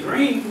 peaches and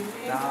cream.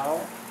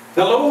 No.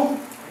 Hello?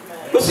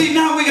 But see,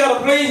 now we got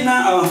a place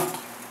now.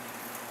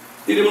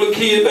 See them little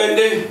kids back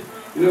there?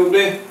 You know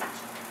there?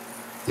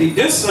 See,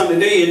 this Sunday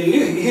they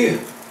in here.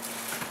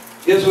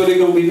 Guess where they're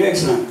going to be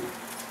next Sunday?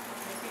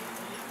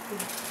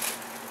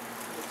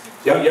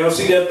 Y'all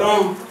see that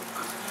thumb?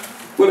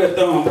 Where that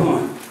thumb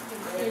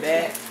point?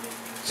 Back.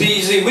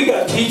 See, we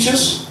got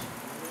teachers.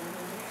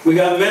 We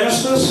got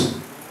ministers.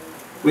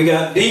 We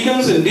got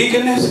deacons and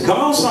deaconess. Come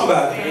on,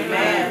 somebody.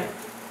 Amen.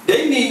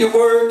 They need the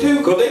word too,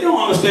 because they don't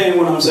understand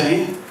what I'm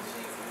saying.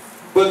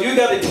 But you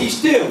got to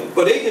teach them,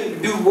 but they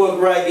can do what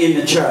right in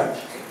the church.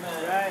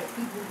 Right.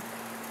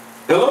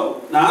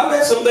 Hello? Now, I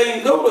let some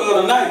things go the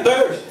other night,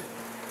 Thursday.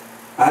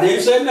 I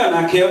didn't say nothing.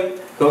 I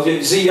kept, because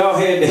you see, y'all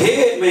had the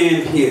head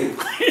man here.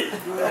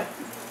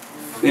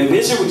 And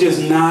Bishop was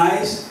just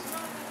nice.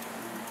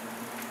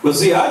 But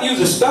see, I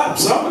usually stop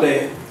some of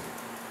that.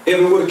 If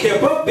it would have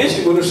kept up,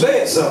 Bishop would have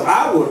said something.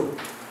 I would have.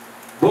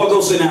 Boy,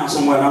 go sit down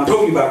somewhere. I'm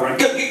talking about right.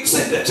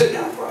 Sit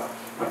down, bro.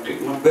 I'll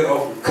take my belt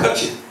off and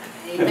cut you.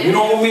 Amen. If you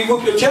don't want me to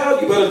whoop your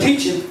child, you better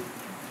teach him.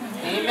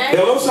 Amen.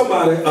 Hello,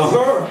 somebody.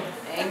 Her.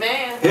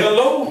 Amen.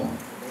 Hello.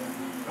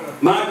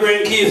 My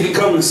grandkids can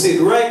come and sit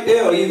right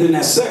there, either in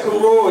that second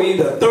row or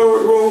either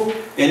third row,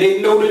 and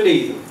they know the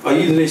deal. Or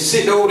either they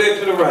sit over there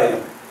to the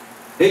right.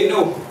 They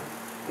know.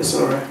 It's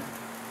all right.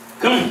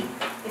 Come on.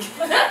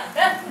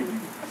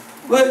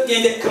 Well,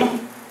 come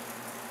on.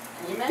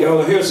 Y'all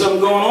will hear something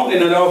going on in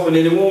that office, and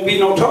there won't be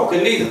no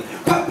talking neither.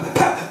 Pop,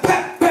 pop,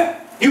 pop, pop.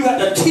 You have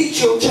to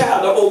teach your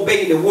child to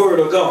obey the word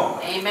of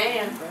God.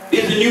 Amen.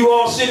 Isn't you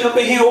all sitting up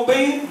in here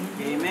obeying?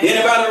 Amen.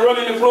 Anybody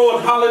running the floor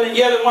and hollering and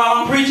yelling while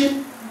I'm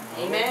preaching?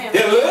 Amen.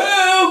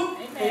 Hello?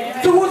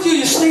 Amen. So what are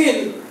you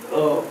saying,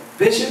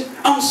 Bishop?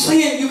 I'm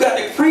saying you got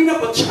to train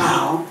up a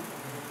child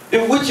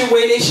in which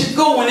way they should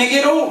go when they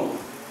get older.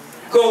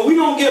 Because we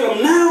don't get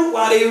them now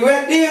while they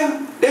right there,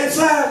 that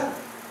side.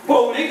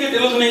 Boy, when they get to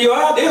looking in your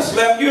eye, they'll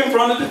slap you in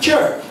front of the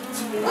church.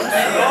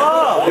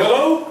 Oh.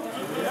 Hello?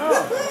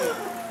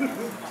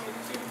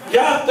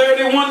 Y'all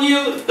 31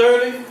 years,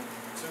 30,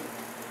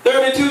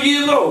 32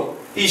 years old.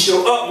 He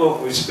show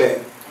utmost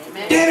respect.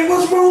 Amen. Daddy,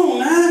 what's wrong,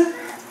 man?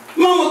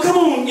 Mama, come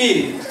on, get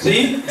it.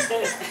 See?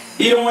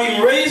 He don't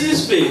even raise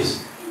his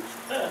fist.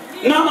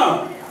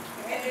 No.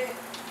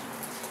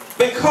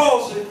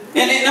 Because,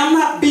 and I'm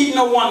not beating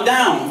no one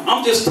down.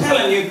 I'm just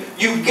telling you,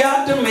 you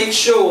got to make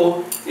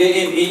sure,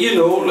 and you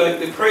know, like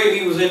the prayer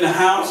he was in the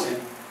house, and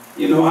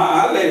you know,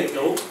 I let it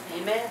go.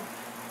 Amen.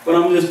 But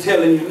I'm just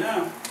telling you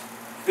now,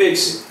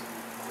 fix it.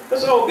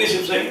 That's all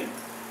Bishop saying.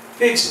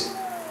 Fix it.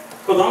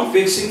 Because I'm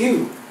fixing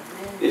you.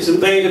 There's some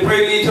things the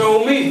prayer leader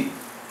told me.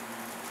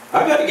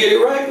 I got to get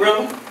it right,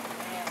 brother.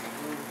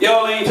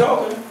 Y'all ain't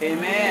talking.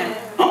 Amen.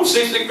 I'm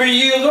 63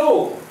 years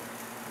old.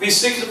 Be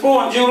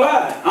 64 in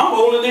July. I'm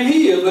older than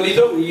he is, but he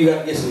told me you got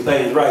to get some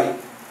things right,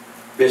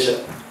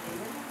 Bishop.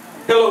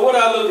 Hello, what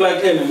I look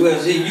like? Tell me, well,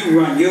 see, you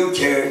run your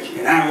church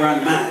and I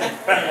run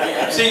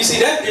mine. see,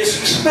 that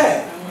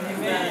disrespect.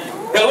 Amen.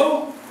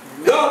 Hello?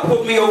 God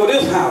put me over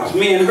this house,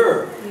 me and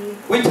her.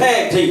 We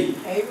tag team.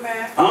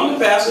 Amen. I'm the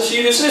pastor,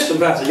 she the assistant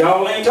pastor.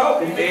 Y'all ain't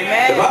talking.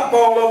 Amen. If I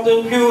fall off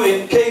the pew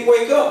and can't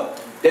wake up,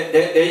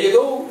 there you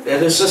go.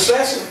 That's a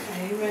successor.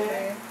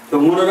 Amen. If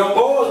one of them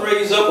boys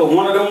raised up or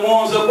one of them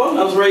ones up on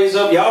us raised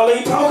up, y'all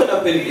ain't talking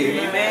up in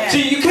here. Amen.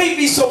 See, you can't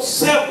be so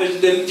selfish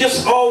that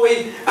just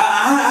always,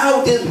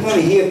 I just want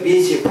to hear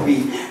Bishop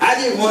preach. I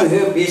just want to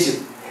hear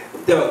Bishop.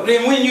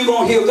 Then when you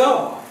going to hear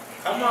God?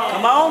 Come on.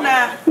 Come on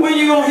now. When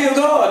you going to hear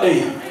God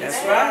then?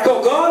 That's right.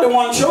 Because God the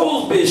one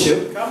chose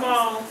Bishop. Come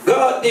on.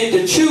 God did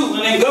the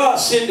choosing and God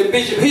sent the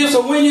bishop here.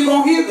 So when you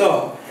going to hear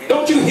God?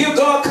 Don't you hear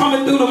God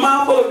coming through the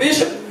mouth of the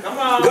bishop? Come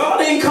on.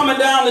 God ain't coming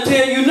down to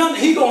tell you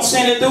nothing. He going to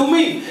send it through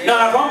me.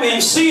 Now if I'm in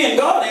sin,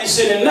 God ain't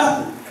sending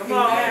nothing. Come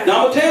on.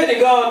 Now I'm going to tell you the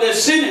God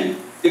that's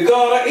sending, the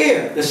God of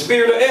air, the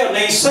spirit of air,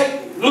 named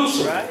Satan,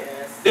 Lucifer,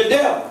 Right. the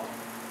devil.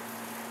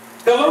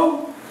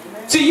 Hello?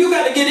 See, you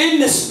got to get in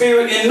the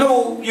spirit and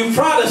know you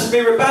try the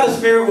spirit by the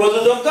spirit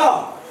was it of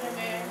God.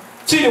 Amen.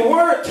 See, the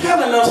word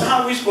telling us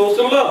how we're supposed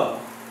to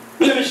love.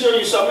 Let me show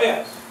you something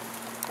else.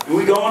 And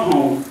we going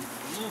home.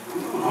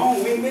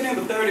 We ain't been here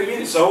for 30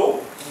 minutes,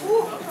 so.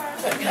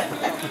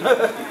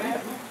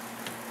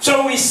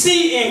 So we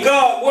see in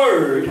God's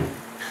word,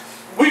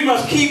 we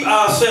must keep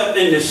ourselves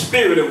in the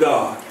spirit of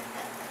God.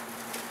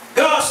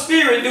 God's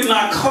spirit do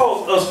not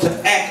cause us to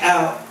act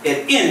out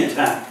at any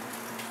time.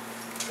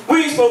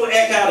 We ain't supposed to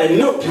act out at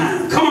no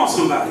time. Come on,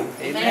 somebody.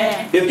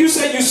 Amen. If you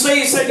say you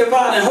saved,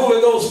 sanctified, and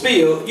Holy Ghost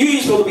filled, you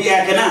ain't supposed to be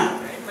acting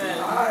out.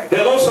 Amen.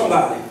 Hello,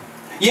 somebody.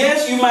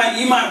 Yes, you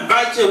might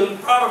bite your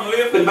bottom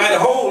lip and bite a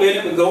hole in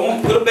it, but go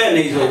on, put a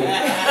band-aid over it.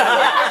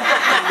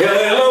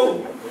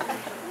 Hello.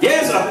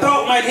 Yes, a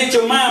thought might hit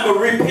your mind, but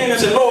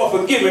repentance and Lord,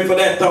 forgive me for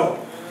that thought.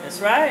 That's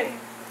right.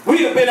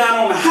 We have been out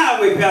on the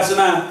highway, Pastor,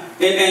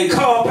 and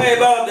called pay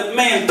about the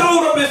man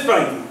throwed up his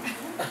finger.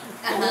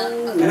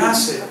 And I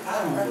said,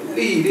 I don't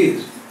believe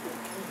this.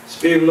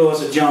 Spirit of the Lord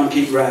said, John,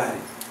 keep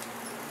riding.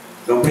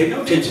 Don't pay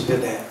no attention to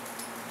that.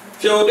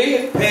 Sure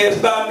did.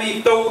 Passed by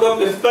me, throwed up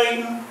his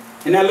finger.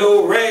 And that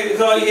little ragged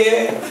car he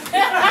had,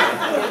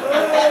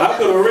 I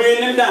could have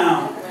ran him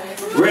down.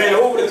 Ran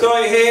over the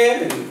car he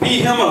had and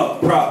beat him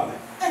up, probably.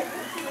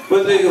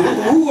 But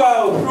who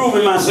I was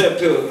proving myself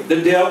to?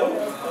 The devil.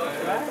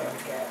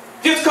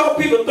 Just cause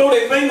people throw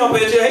their finger up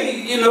at you,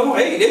 hey, you know,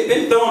 hey, they've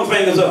been throwing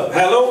fingers up.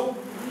 Hello?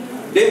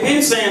 They've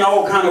been saying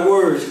all kind of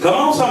words. Come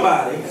on,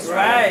 somebody. That's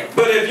right.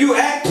 But if you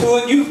act to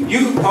it,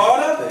 you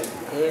part of it.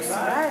 That's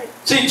right.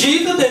 See,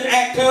 Jesus didn't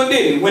act to it,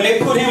 did he? When they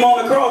put him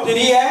on the cross, did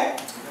he act?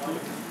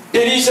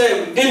 Didn't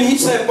he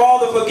say,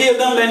 Father, forgive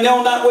them, they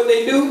know not what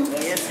they do?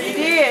 Yes, he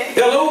did.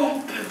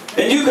 Hello?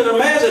 And you can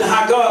imagine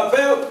how God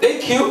felt. They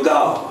killed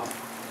God.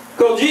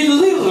 Because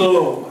Jesus is the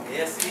Lord.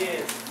 Yes, he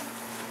is.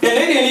 And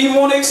they didn't even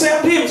want to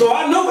accept him. So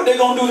I know what they're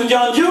going to do to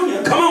John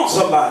Jr. Come on,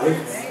 somebody.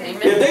 Amen.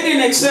 If they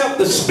didn't accept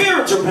the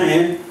spiritual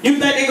man, you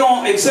think they're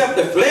going to accept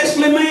the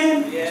fleshly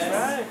man?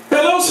 Yes.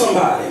 Hello,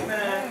 somebody.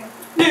 Amen.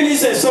 Then he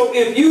said, so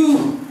if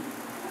you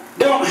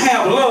don't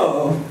have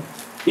love,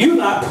 you're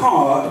not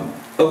part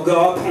of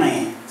God's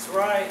plan. That's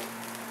right.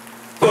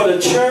 For the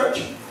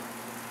church,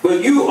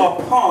 but you are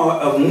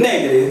part of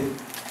negative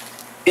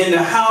in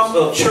the house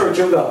of church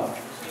of God.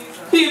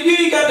 See, if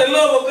you ain't got the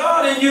love of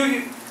God in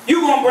you,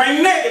 you're going to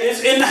bring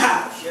negatives in the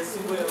house. Yes,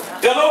 he will.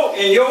 Hello?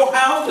 In your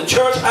house, the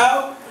church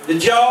house, the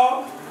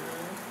job.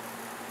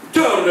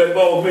 Tell that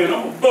bald man,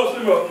 I'm going to bust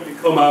him up when he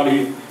come out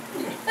here.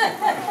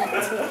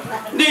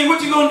 Then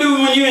what you going to do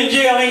when you in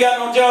jail, ain't got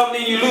no job,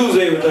 then you lose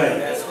everything?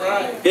 That's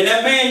right. And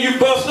that man you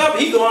bust up,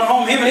 he going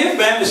home, him and his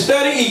family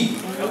study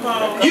eating. Come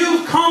on.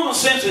 Use common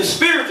sense and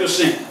spiritual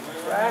sense.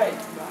 That's right.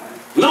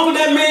 As long as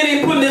that man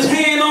ain't putting his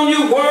hand on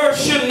you,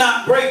 words should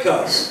not break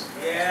us.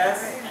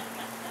 Yes.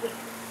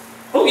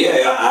 Oh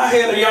yeah, I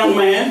had a young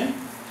man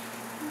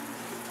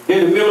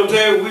in the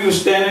military. We were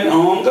standing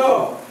on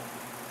guard.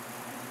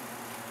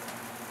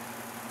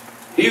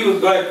 He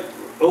was like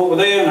over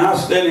there and I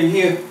was standing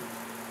here.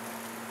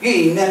 You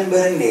ain't nothing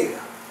but a nigga.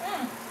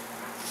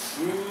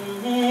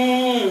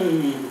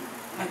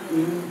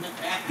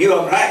 You're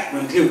a black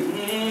one too.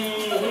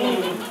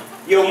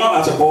 Your mama,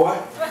 I said, boy.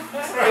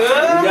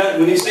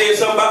 When he said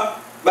something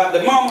about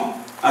the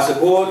mama, I said,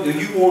 boy, do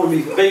you want to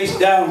be face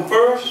down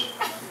first?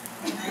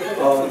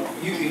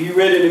 You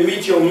ready to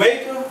meet your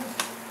maker?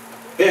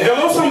 Hey,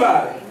 hello,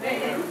 somebody.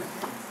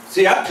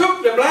 See, I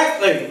took the black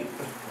lady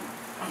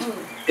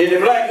and the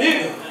black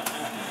nigga.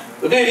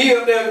 But then he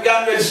up there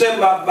got ready to say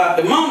about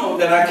the mama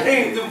that I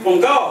came through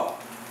from God.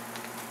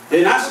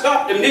 Then I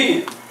stopped him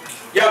then.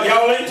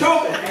 Y'all ain't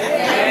talking.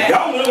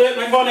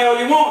 on there all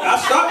you want. I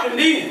stopped him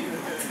then.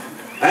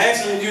 I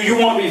asked him, do you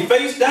want to be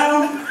face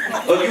down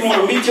or do you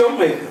want to meet your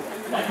maker?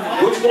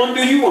 Which one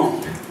do you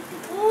want?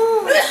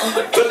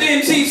 But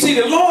then see,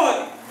 the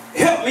Lord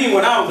helped me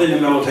when I was in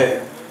the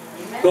military.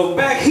 Because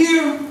back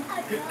here,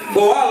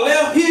 before I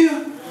left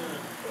here,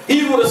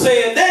 he would have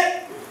said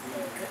that.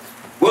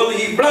 Whether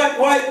he black,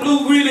 white,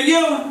 blue, green, or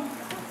yellow,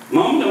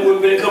 Mama would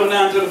have been coming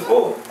down to the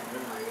fort.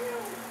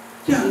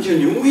 John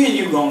Jr., when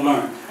you gonna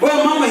learn?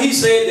 Well, Mama, he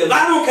said this.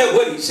 I don't care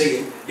what he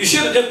said. You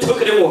should have just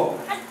took it and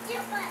walked.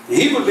 And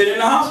he would have been in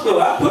the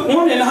hospital. I put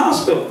one in the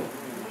hospital.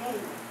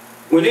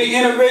 When they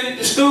integrated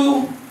the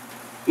school,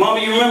 Mama,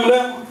 you remember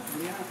that one?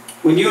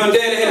 When you and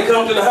Daddy had to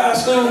come to the high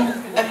school,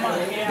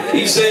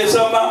 he said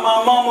something about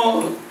my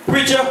mama,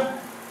 preacher.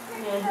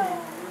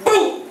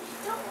 Boom!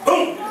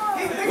 Boom!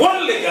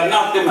 One lick, I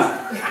knocked him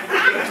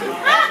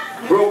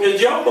out. Broke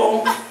his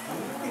jawbone.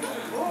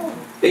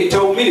 They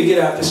told me to get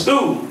out to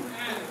school.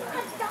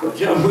 But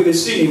John Willie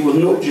Sr. was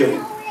no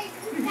joke.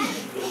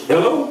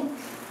 Hello?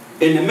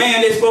 And the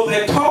man they supposed to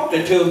have talked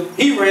to,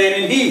 he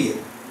ran and hid.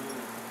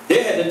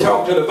 They had to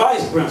talk to the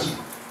vice principal.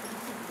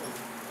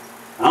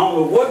 I don't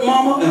know what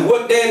Mama and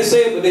what Daddy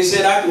said, but they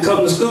said I can come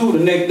to school the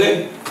next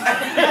day.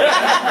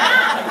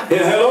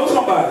 Yeah, hello,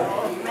 somebody.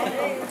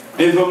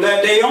 And from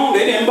that day on,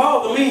 they didn't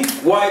bother me.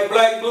 White,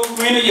 black, blue,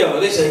 green, or yellow.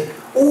 They said,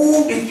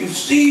 oh, did you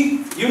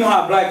see? You know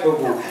how black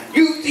folks go.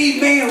 You see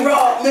man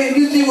Rob, man,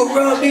 you see what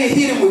Rob did?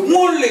 Hit him with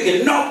one leg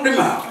and knocked him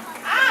out.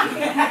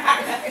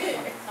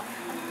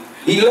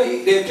 He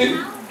laid there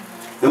too.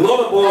 The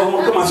other boys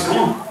want to come out. I said, come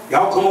on.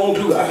 Y'all come on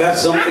too. I got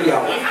something for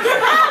y'all.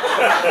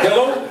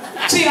 Hello?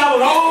 See, I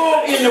was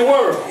all in the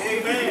world.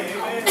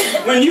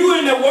 When you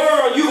in the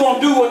world, you're going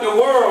to do what the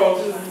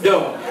world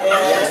does.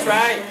 That's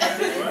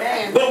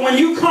right. But when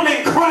you come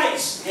in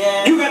Christ,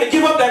 you got to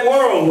give up that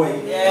world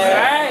way.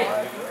 Right.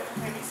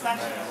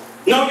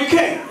 No, you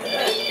can't.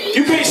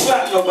 You can't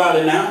slap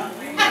nobody now.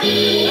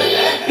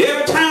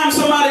 Every time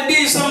somebody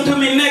did something to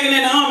me negative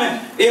in the army,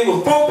 it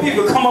was 4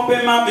 people come up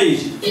in my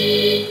vision.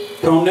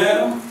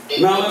 Tornado,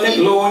 Melanie,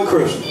 Low, and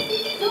Crystal.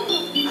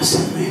 I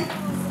said,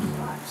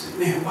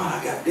 man, why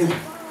I got them?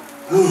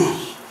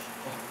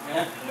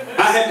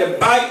 I had to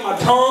bite my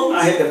tongue.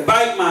 I had to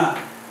bite my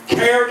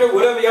character,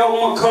 whatever y'all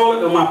want to call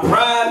it, or my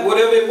pride,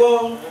 whatever it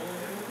was.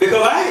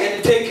 Because I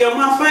had to take care of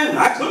my family.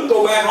 I couldn't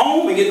go back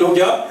home and get no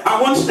job. I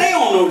wouldn't stay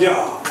on no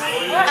job.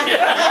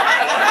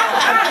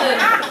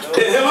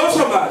 Hello,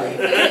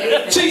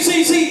 somebody.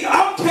 See,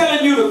 I'm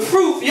telling you the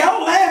truth.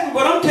 Y'all laughing,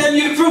 but I'm telling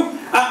you the truth.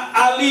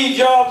 I leave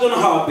jobs in a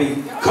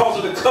heartbeat because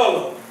of the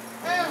color.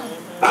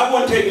 I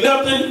wouldn't take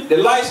nothing the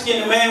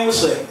light-skinned man would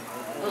say.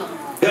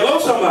 Hello,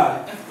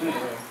 somebody.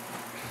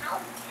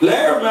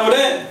 Larry, remember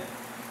that?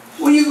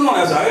 Where you going?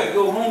 I said, I got to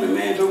go home. The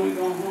man told me to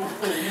go home.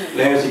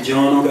 Larry said,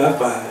 John, I got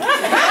fired.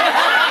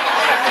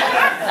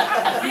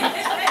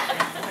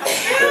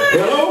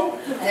 Hello?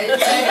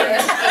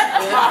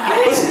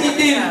 But see,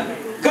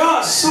 then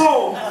God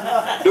saw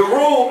the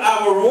road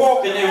I was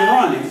walking and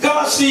running.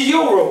 God sees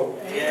your road.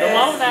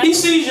 Yes. He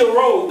sees your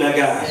road, that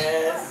guy.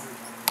 Yes.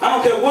 I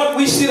don't care what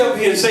we sit up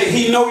here and say,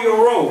 he know your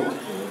road.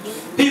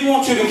 He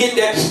wants you to get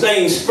that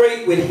thing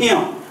straight with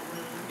him.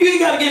 You ain't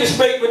got to get it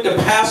straight with the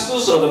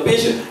pastors or the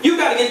bishop. You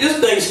got to get this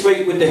thing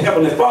straight with the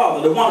Heavenly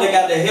Father, the one that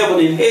got the heaven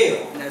and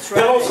hell. That's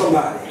right. Hello,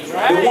 somebody. That's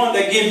right. The one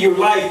that gives you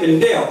life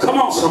and death. Come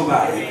on,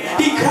 somebody.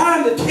 He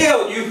kind of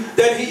tell you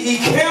that he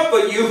cares for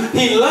you,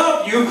 he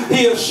loves you,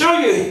 he'll show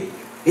you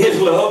his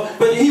love,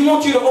 but he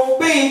wants you to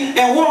obey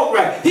and walk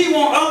right. He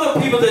wants other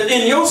people that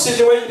in your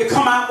situation to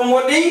come out from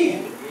what they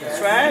in.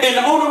 That's right. And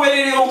the only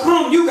way they're going to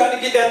come, you got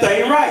to get that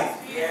thing right.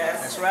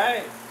 Yes. That's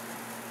right.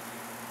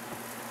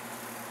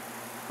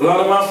 A lot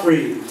of my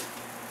friends,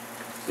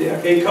 see, I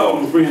can't call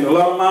them friends, a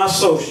lot of my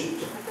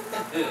associates.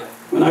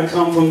 When I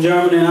come from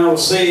Germany and I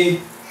was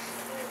saved,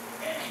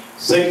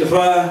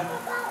 sanctified,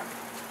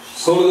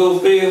 Holy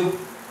Ghost filled,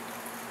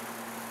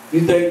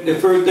 you think the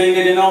first thing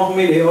they didn't offer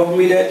me, they offered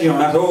me that John.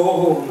 I said,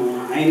 oh,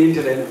 no, I ain't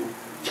into that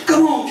no.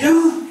 Come on,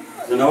 John.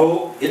 I said,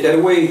 no, get that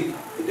away.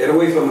 Get that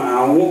away from me.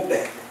 I don't want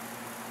that.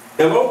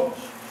 Hello?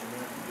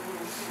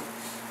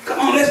 Come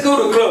on, let's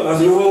go to the club. I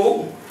said,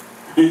 no,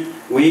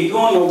 we ain't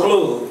going to no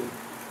club.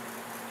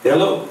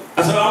 Hello?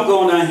 I said, I'm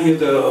going down here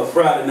to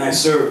Friday night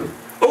service.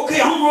 Okay,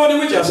 I'm rolling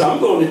with you. I said, I'm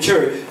going to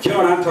church.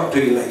 John, I'll talk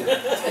to you later.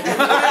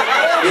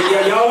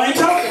 Y'all ain't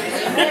talking.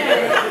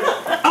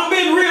 I'm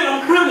being real.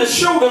 I'm trying to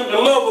show them the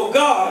love of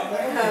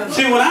God.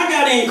 See, when I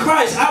got in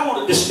Christ, I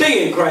wanted to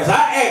stay in Christ.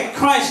 I asked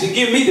Christ to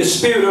give me the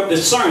spirit of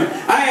discernment.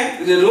 I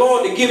asked the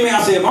Lord to give me,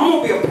 I said, if I'm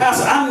going to be a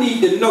pastor, I need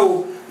to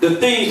know the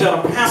things that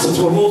a pastor's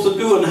supposed to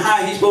do and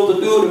how he's supposed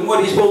to do it and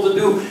what he's supposed to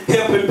do,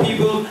 helping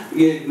people,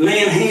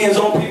 laying hands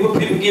on people,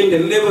 people getting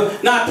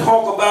delivered, not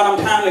talk about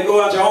them time to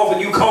go out your office,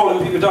 you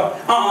calling people talk.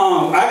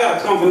 I got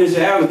a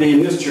confidentiality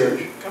in this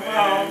church. Come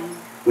on.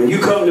 When you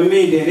come to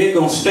me, then it's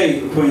going to stay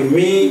between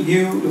me,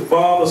 you, the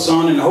Father,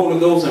 Son, and the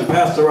Holy Ghost, and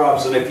Pastor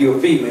Robinson if you're a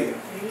female.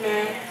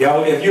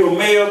 Y'all, if you're a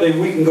male,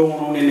 then we can go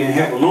on in there and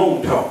have a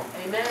long talk.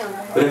 Amen.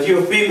 But if you're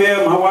a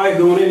female, my wife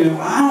going in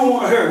there, I don't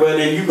want her. Well,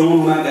 then you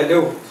going on out that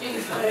door.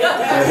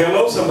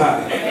 Hello,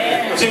 somebody.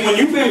 See, when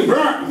you've been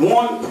burnt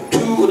 1,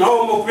 2, and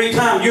almost 3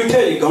 times, you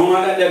tell you, go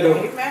on out that door.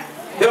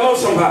 Hello,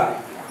 somebody.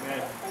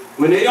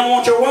 When they don't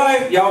want your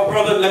wife, y'all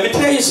brother, let me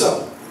tell you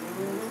something.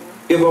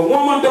 If a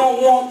woman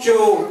don't want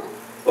your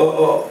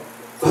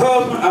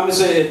husband, I'm going to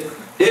say it,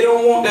 they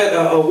don't want that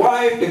a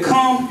wife to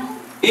come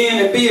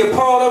in and be a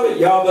part of it,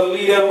 y'all better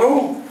leave that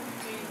alone.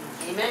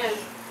 Amen.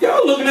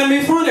 Y'all looking at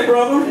me funny,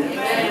 brother.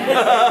 Amen.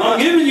 I'm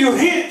giving you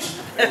hints.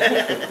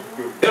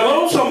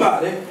 Hello,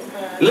 somebody.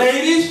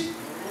 Ladies,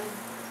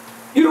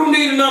 you don't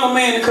need another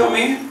man to come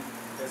in.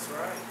 That's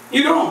right.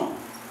 You don't.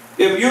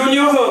 If you and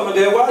your husband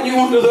there, why do you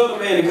want this other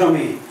man to come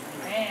in?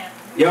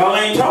 Y'all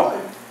ain't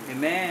talking.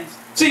 Amen.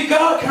 See,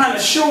 God kind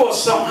of show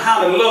us something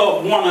how to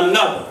love one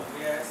another.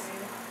 Yes.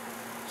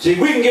 See,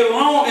 we can get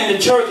along in the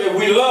church if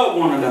we love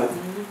one another.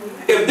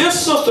 If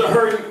this sister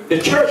hurt, the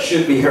church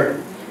should be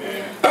hurt.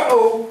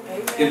 Uh-oh.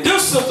 If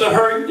this sister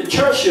hurt, the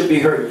church should be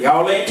hurt.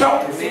 Y'all ain't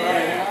talking.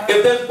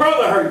 If this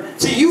brother hurt.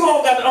 See, you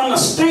all got to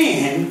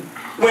understand,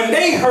 when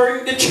they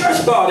hurt, the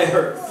church body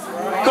hurt.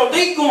 Because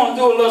they going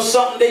through a little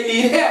something they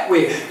need help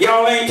with.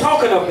 Y'all ain't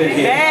talking up in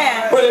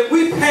here. But if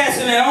we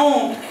passing it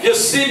on,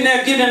 just sitting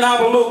there getting in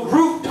our little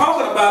group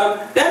talking about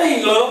it, that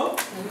ain't love.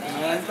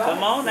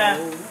 Come on now.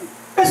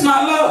 That's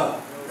not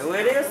love. The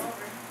way it is.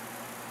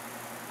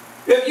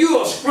 If you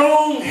are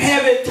strong,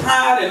 heavy,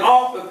 tired, and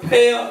off the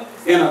pail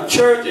in a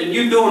church and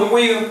you doing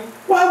well,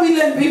 why are we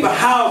letting people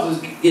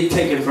houses get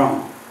taken from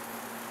them?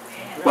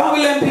 Why are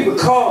we letting people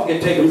cars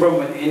get taken from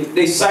them and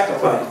they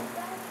sacrifice?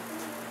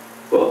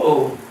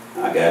 Uh-oh.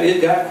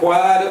 It got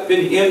quiet up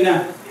in here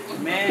now.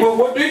 Amen. Well,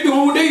 what they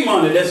doing with their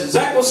money? That's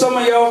exactly what some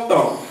of y'all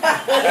thought.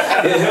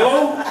 Yeah,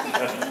 hello?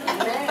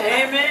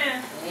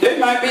 Amen. They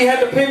might be had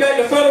to pay back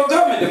the federal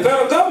government. The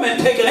federal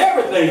government taking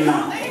everything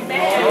now.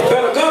 The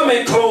federal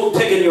government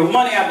taking your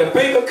money out the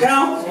bank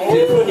account.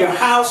 They putting your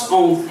house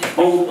on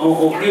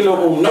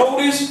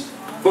notice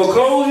for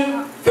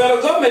closure.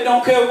 Federal government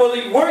don't care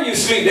where you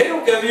sleep. They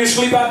don't care if you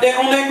sleep out there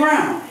on that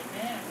ground.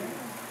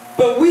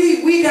 But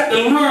we got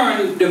to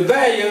learn the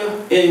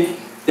value in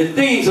the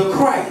things of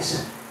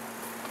Christ.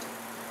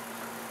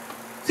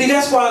 See,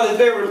 that's why it's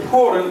very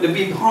important to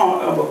be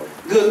part of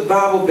a good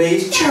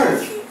Bible-based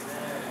church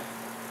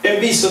and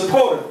be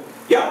supportive.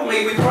 Y'all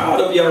make me proud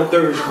of y'all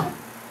Thursday.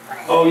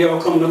 Oh, y'all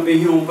coming up in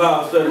here on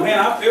Bible study. Man,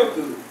 I feel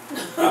good.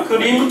 I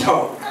couldn't even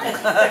talk.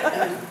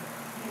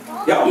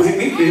 Y'all make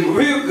me feel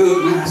real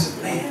good. And I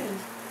said, man,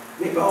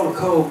 maybe I ought to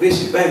call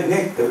Bishop back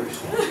next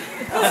Thursday.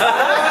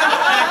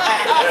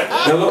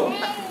 Hello?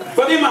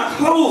 But in my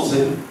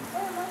closing,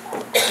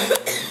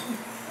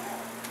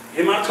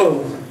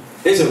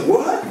 they said,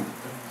 what?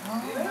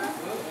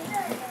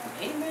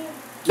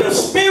 The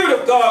Spirit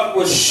of God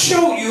will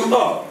show you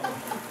up.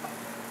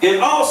 And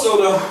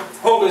also the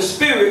Holy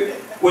Spirit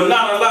will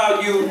not allow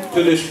you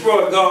to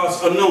destroy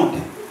God's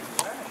anointing.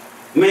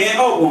 Man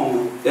or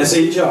woman that's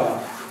in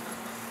charge.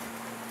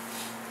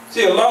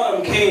 See, a lot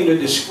of them came to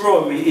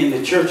destroy me in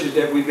the churches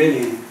that we've been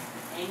in.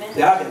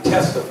 See, I can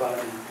testify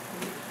now.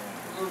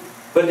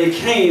 But they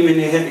came and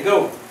they had to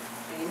go.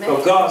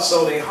 But God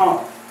saw their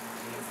heart.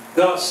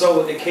 God saw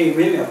what they came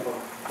in there for.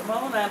 Come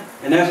on now.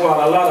 And that's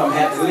why a lot of them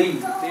had to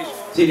leave.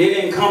 See, they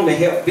didn't come to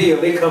help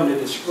build, they come to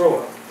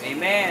destroy.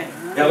 Amen.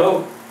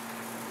 Hello?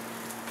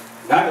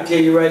 I can tell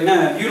you right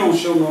now, if you don't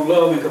show no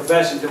love and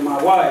compassion to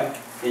my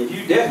wife, then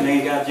you definitely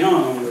ain't got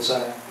John on your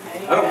side.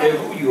 I don't care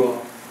who you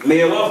are,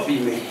 male or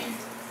female.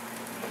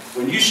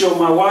 When you show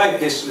my wife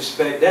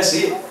disrespect, that's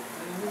it.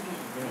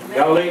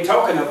 Y'all ain't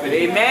talking up in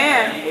here.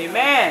 Amen.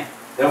 Amen.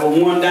 There was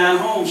one down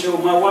home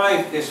showed my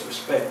wife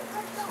disrespect.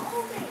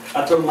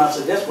 I told him, I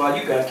said, that's why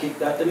you got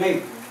kicked out the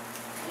Navy.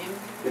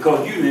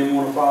 Because you didn't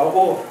want to follow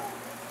order.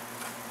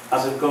 I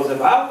said, because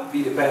if I would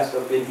be the pastor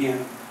up in here,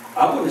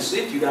 I wouldn't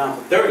sit you down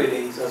for 30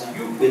 days. I said,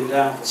 you've been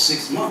down for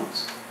 6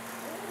 months.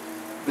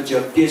 But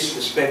your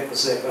disrespect for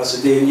sex. I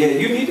said, then yeah,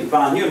 you need to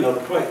find you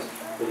another place.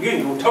 But you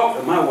ain't going to talk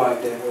to my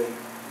wife that way.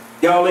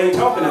 Y'all ain't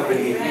talking up in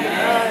here.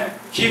 Amen.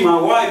 She's my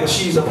wife, but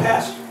she's a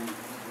pastor.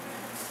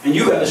 And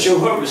you got to show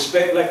her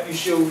respect like you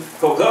show,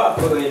 because God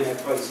put her in that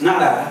place,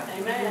 not I.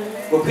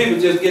 Amen. But people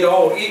just get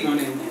all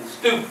ignorant and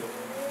stupid.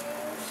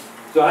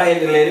 So I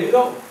had to let him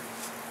go.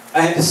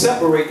 I had to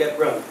separate that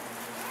brother.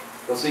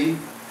 So see,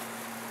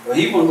 well,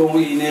 he wasn't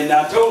going to eat, and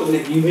I told him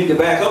that you need to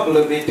back up a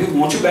little bit too.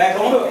 Won't you back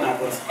on up now,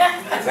 brother?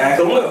 Back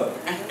on up.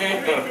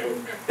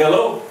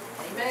 Hello?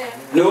 Amen.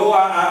 No,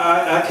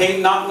 I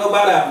can't knock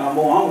nobody out no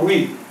more. I'm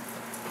weak.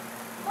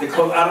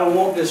 Because I don't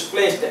want this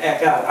flesh to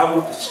act out. I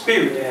want the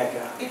spirit to act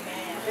out.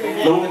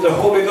 As long as the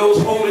Holy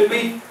Ghost holding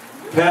me,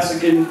 the pastor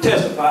can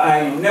testify. I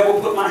ain't never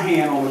put my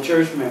hand on a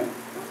church member.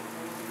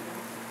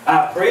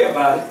 I pray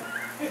about it.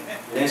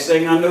 Next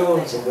thing I know,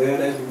 I said, well,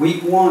 that's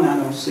week 1. I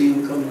don't see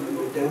him coming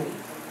through the door.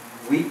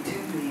 Week 2,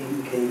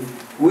 he came.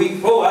 Week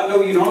 4, I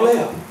know you don't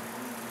left.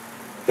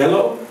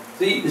 Hello?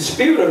 See, the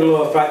Spirit of the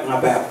Lord fight my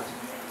battles.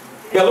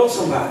 Hello,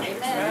 somebody.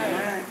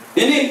 Amen.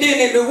 And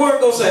then the word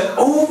goes that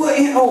over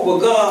and over,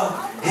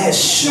 God has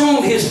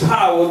shown his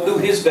power through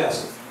his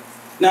vessel.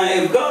 Now,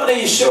 if God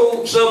ain't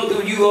showed something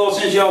to you all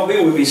since y'all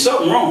been with me,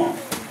 something wrong.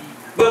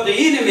 But the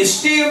enemy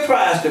still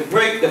tries to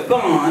break the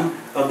bond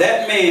of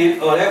that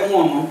man or that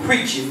woman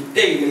preaching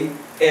daily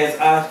as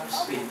I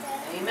speak.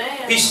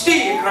 Amen. He's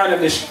still trying to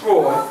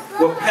destroy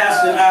what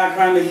Pastor and I are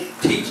trying to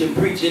teach and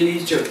preach in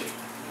these churches.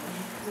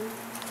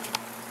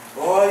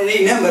 Boy,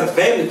 it ain't nothing but a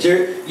family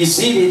church. You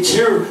see the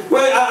church.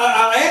 Well,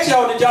 I asked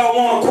y'all, did y'all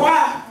want a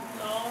choir?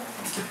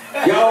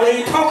 Y'all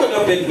ain't talking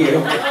up in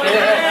here.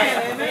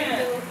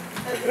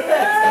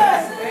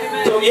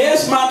 So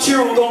yes, my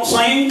children gonna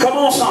sing. Come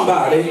on,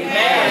 somebody.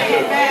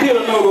 Get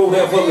a note over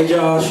there for me,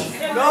 Josh.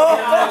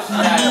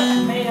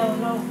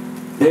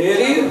 There it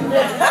is.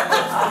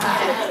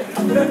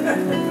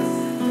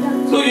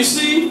 So you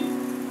see,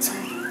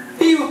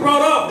 he was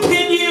brought up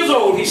 10 years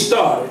old. He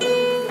started.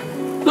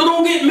 So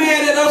don't get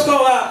mad at us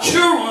because our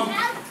children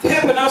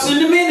helping us in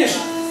the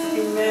ministry.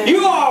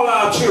 You all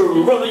our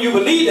children, whether you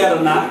believe that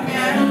or not.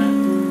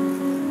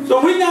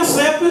 So we're not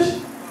selfish.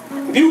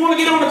 If you want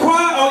to get on the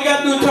choir, all you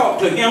got to do is talk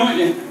to him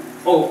and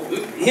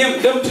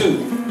them two,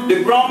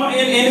 the drummer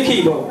and the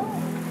keyboard.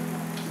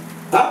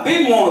 I've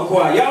been on a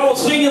choir. Y'all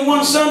was singing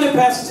one Sunday,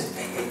 Pastor said,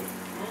 hey,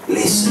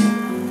 listen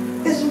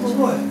to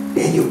what?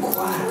 Then you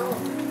choir.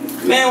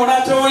 Man, when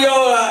I told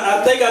y'all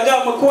I think I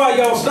got my choir,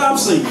 y'all stop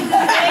singing.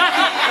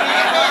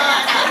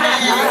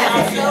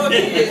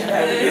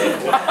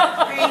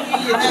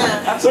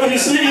 So you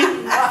see,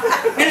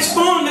 it's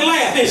fun to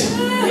laugh, isn't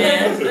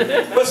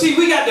it? But see,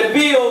 we got to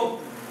build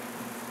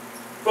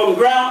from the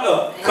ground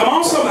up. Come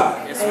on,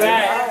 somebody. That's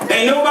right.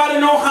 Ain't nobody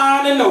no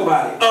higher than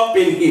nobody up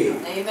in here.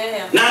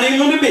 Amen. Not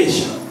even the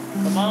bishop.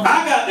 Come on.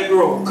 I got to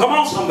grow. Come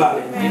on,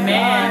 somebody.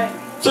 Amen.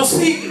 So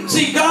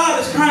see, God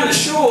is trying to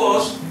show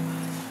us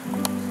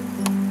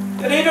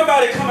that ain't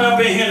nobody coming up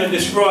in here to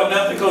destroy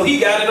nothing because He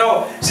got it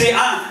all. See,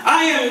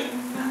 I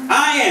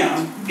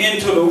am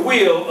into the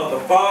will of the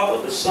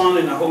Father, the Son,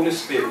 and the Holy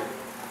Spirit.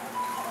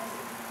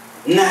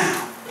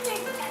 Now,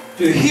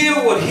 to hear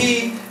what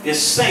He is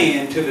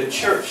saying to the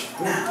church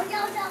now.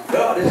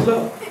 God is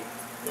love.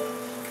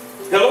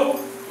 Hello?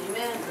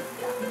 Amen.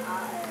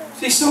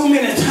 See, so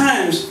many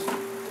times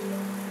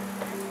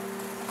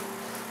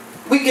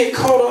we get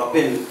caught up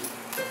in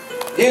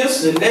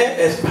this and that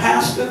as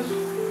pastors.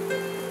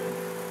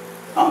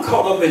 I'm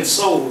caught up in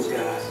souls,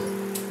 guys.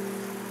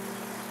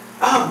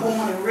 I'm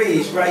born and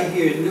raised right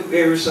here in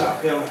Newberry,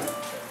 South Carolina.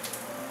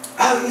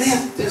 I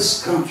left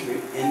this country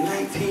in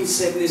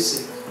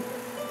 1976.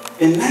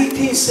 In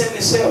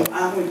 1977,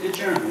 I went to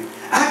Germany.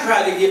 I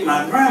tried to get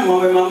my grandma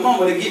and my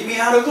mama to get me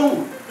out of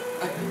going.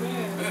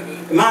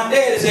 My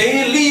daddy said,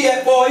 hey, leave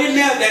that boy in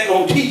there, that's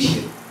going to teach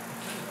you.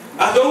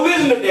 I said, don't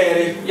listen to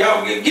daddy.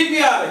 Y'all get me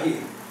out of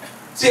here.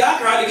 See, I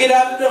tried to get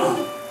out of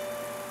them.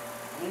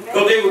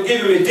 Because they were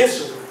giving me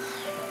discipline.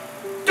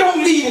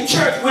 Don't leave the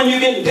church when you're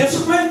getting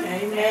disciplined.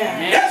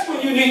 Amen. That's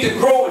when you need to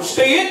grow and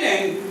stay in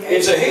there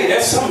and say, hey,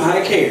 that's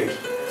somebody cares.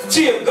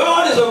 See, if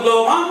God is of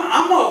love,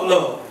 I'm of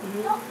love.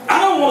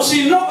 I don't want to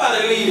see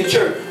nobody leave the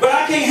church. But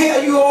I can't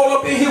have you all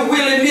up in here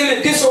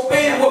willy-nilly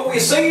disobeying what we're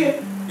saying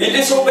and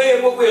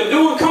disobeying what we're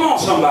doing. Come on,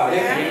 somebody.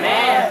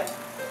 Amen.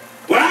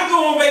 When I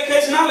go on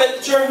vacation, I let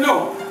the church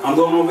know. I'm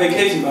going on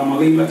vacation, but I'm going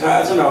to leave my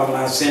tithes and all, and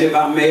I send it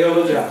by mail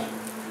or Joshua.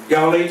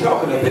 Y'all ain't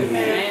talking up in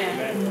here.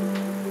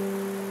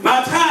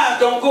 My tithes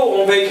don't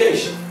go on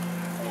vacation.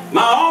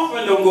 My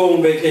offering don't go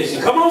on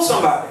vacation. Come on,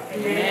 somebody.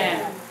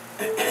 Amen.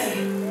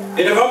 And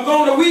if I'm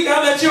going a week,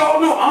 I'll let y'all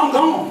know I'm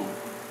gone.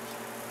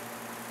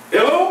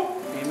 Hello?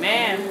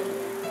 Amen.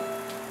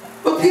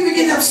 But people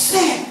get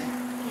upset.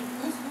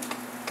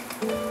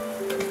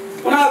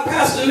 When I was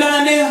pastoring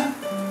down there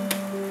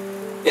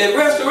at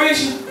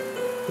Restoration,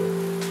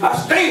 I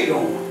stayed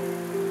on.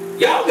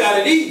 Y'all got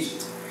it easy.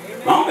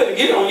 I'm going to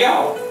get on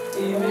y'all.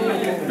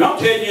 And I'm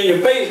telling you in your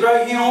face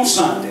right here on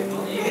Sunday.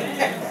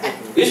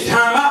 It's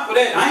time out for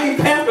that. I ain't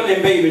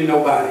pampering baby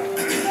nobody.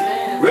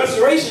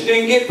 Restoration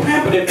didn't get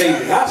pampering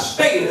baby. I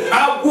stayed.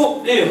 I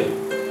whooped them.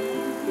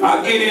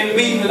 I get in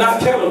meetings and I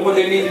tell them what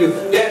they need to do.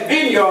 That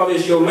vineyard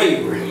is your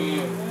labor.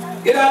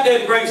 Get out there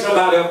and bring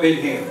somebody up in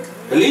here.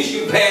 At least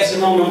you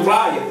passing on them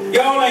flyers.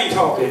 Y'all ain't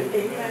talking.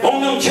 On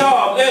them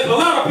jobs, there's a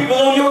lot of people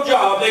on your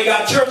job, they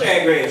got church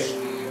address.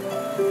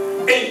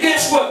 And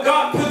guess what?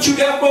 God put you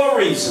there for a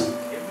reason.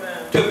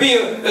 To be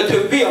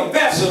a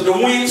vessel to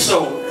win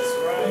souls.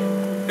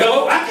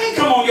 Hello? I can't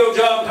come on your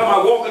job talking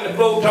about walking the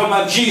floor, talking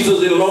about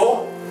Jesus is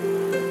Lord.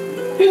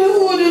 You know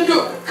what they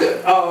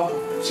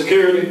do?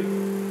 Security.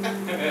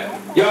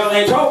 Y'all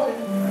ain't talking.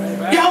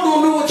 Y'all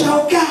don't know what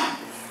y'all got.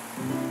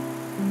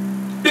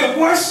 The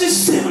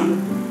worstest sinner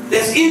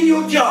that's in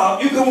your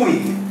job you can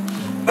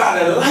win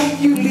by the life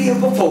you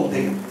live before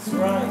them.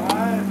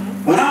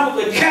 When I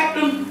was a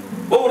captain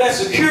over that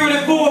security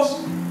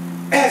force,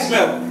 ask me,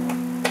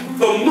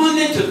 from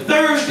Monday to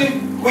Thursday,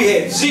 we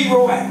had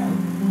 0 hours.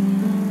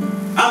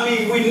 I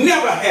mean, we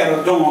never had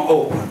a door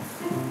open.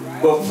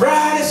 But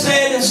Friday,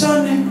 Saturday, and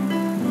Sunday,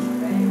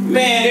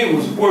 man, it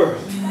was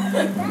worse.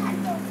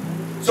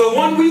 So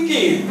one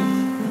weekend,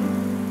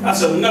 I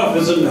said, enough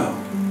is enough.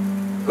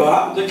 Go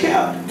out the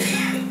captain.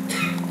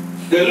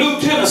 The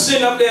lieutenant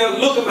sitting up there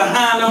looking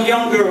behind them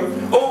young girls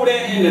over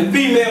there in the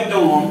female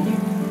dorm.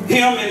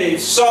 Him and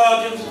his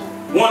sergeants,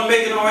 one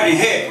making all right, and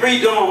had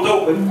 3 dorms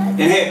open and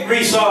had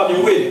 3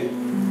 sergeants with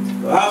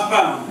him. So I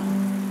found him.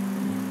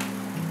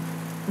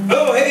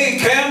 Oh, hey,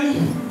 Captain.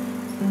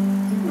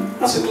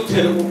 I said,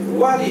 Lieutenant,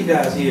 why these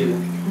guys here?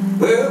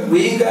 Well,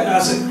 we ain't got no. I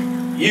said,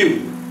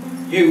 you.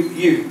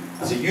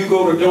 I said, you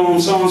go to dorm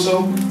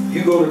so-and-so,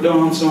 you go to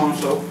dorm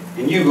so-and-so,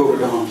 and you go to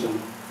dorm so-and-so.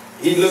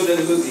 He looked at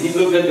the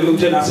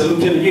lieutenant. I said,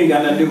 Lieutenant, you ain't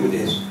got nothing to do with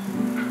this.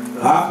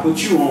 I'll put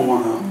you on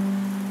one of them.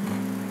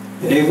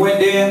 And they went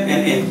there,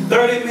 and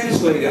 30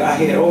 minutes later, I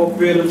had all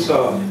 3 of them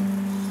sergeants.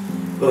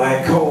 But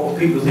I called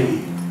people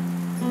in.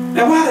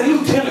 Now, why the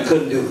lieutenant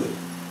couldn't do it?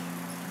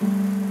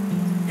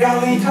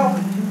 Y'all ain't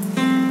talking.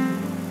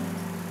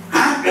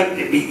 I'm going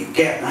to be the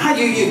captain. How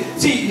you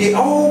see, they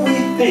always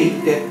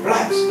think that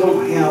blacks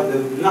don't have the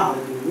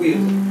knowledge and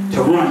wisdom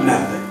to run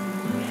nothing.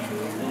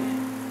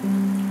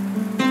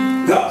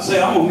 God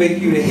said, I'm going to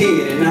make you the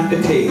head and not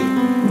the tail.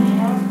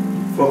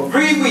 For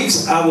 3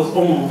 weeks, I was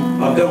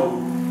on a dorm.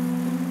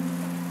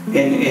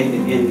 And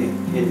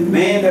the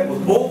man that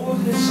was over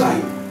the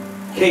site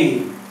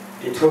came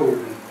and told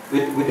me,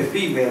 with the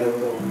female that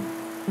was over,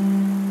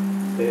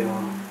 said,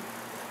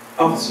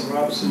 Officer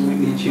Robinson, we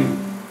need you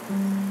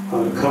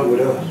to come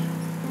with us.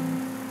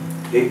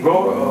 They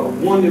brought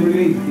one to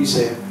relieve me. He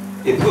said,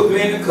 they put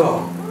me in the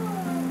car.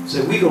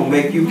 Said, we gonna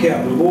make you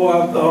captain. Boy,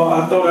 I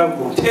thought I was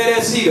gonna tear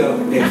that seat up,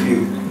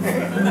 nephew.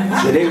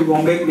 So they were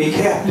gonna make me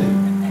captain.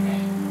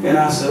 And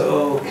I said,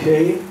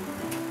 okay.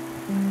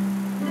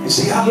 And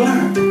see, I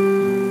learned.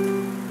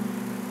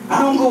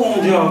 I don't go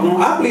on job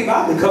long. I believe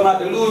I could come out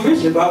to Louis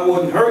Rich if I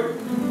wasn't hurt.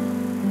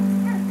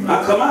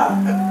 I come out.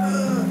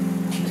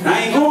 I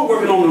ain't going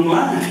working on them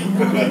lines.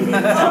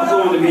 I'm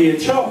going to be in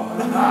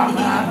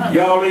charge.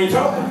 Y'all ain't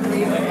talking.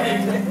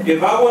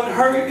 If I wasn't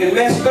hurt and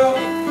messed up,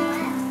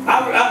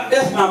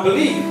 that's my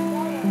belief.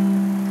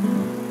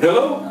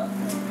 Hello?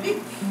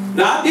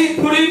 Now I did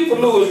put in for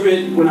Louis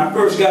Ridge when I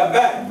first got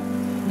back.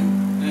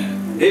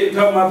 They were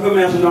talking about putting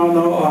me. I said,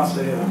 no. I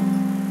said,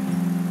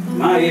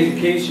 my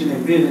education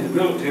and being in the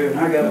military, and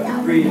I got a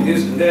degree in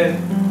this and that.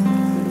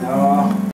 No.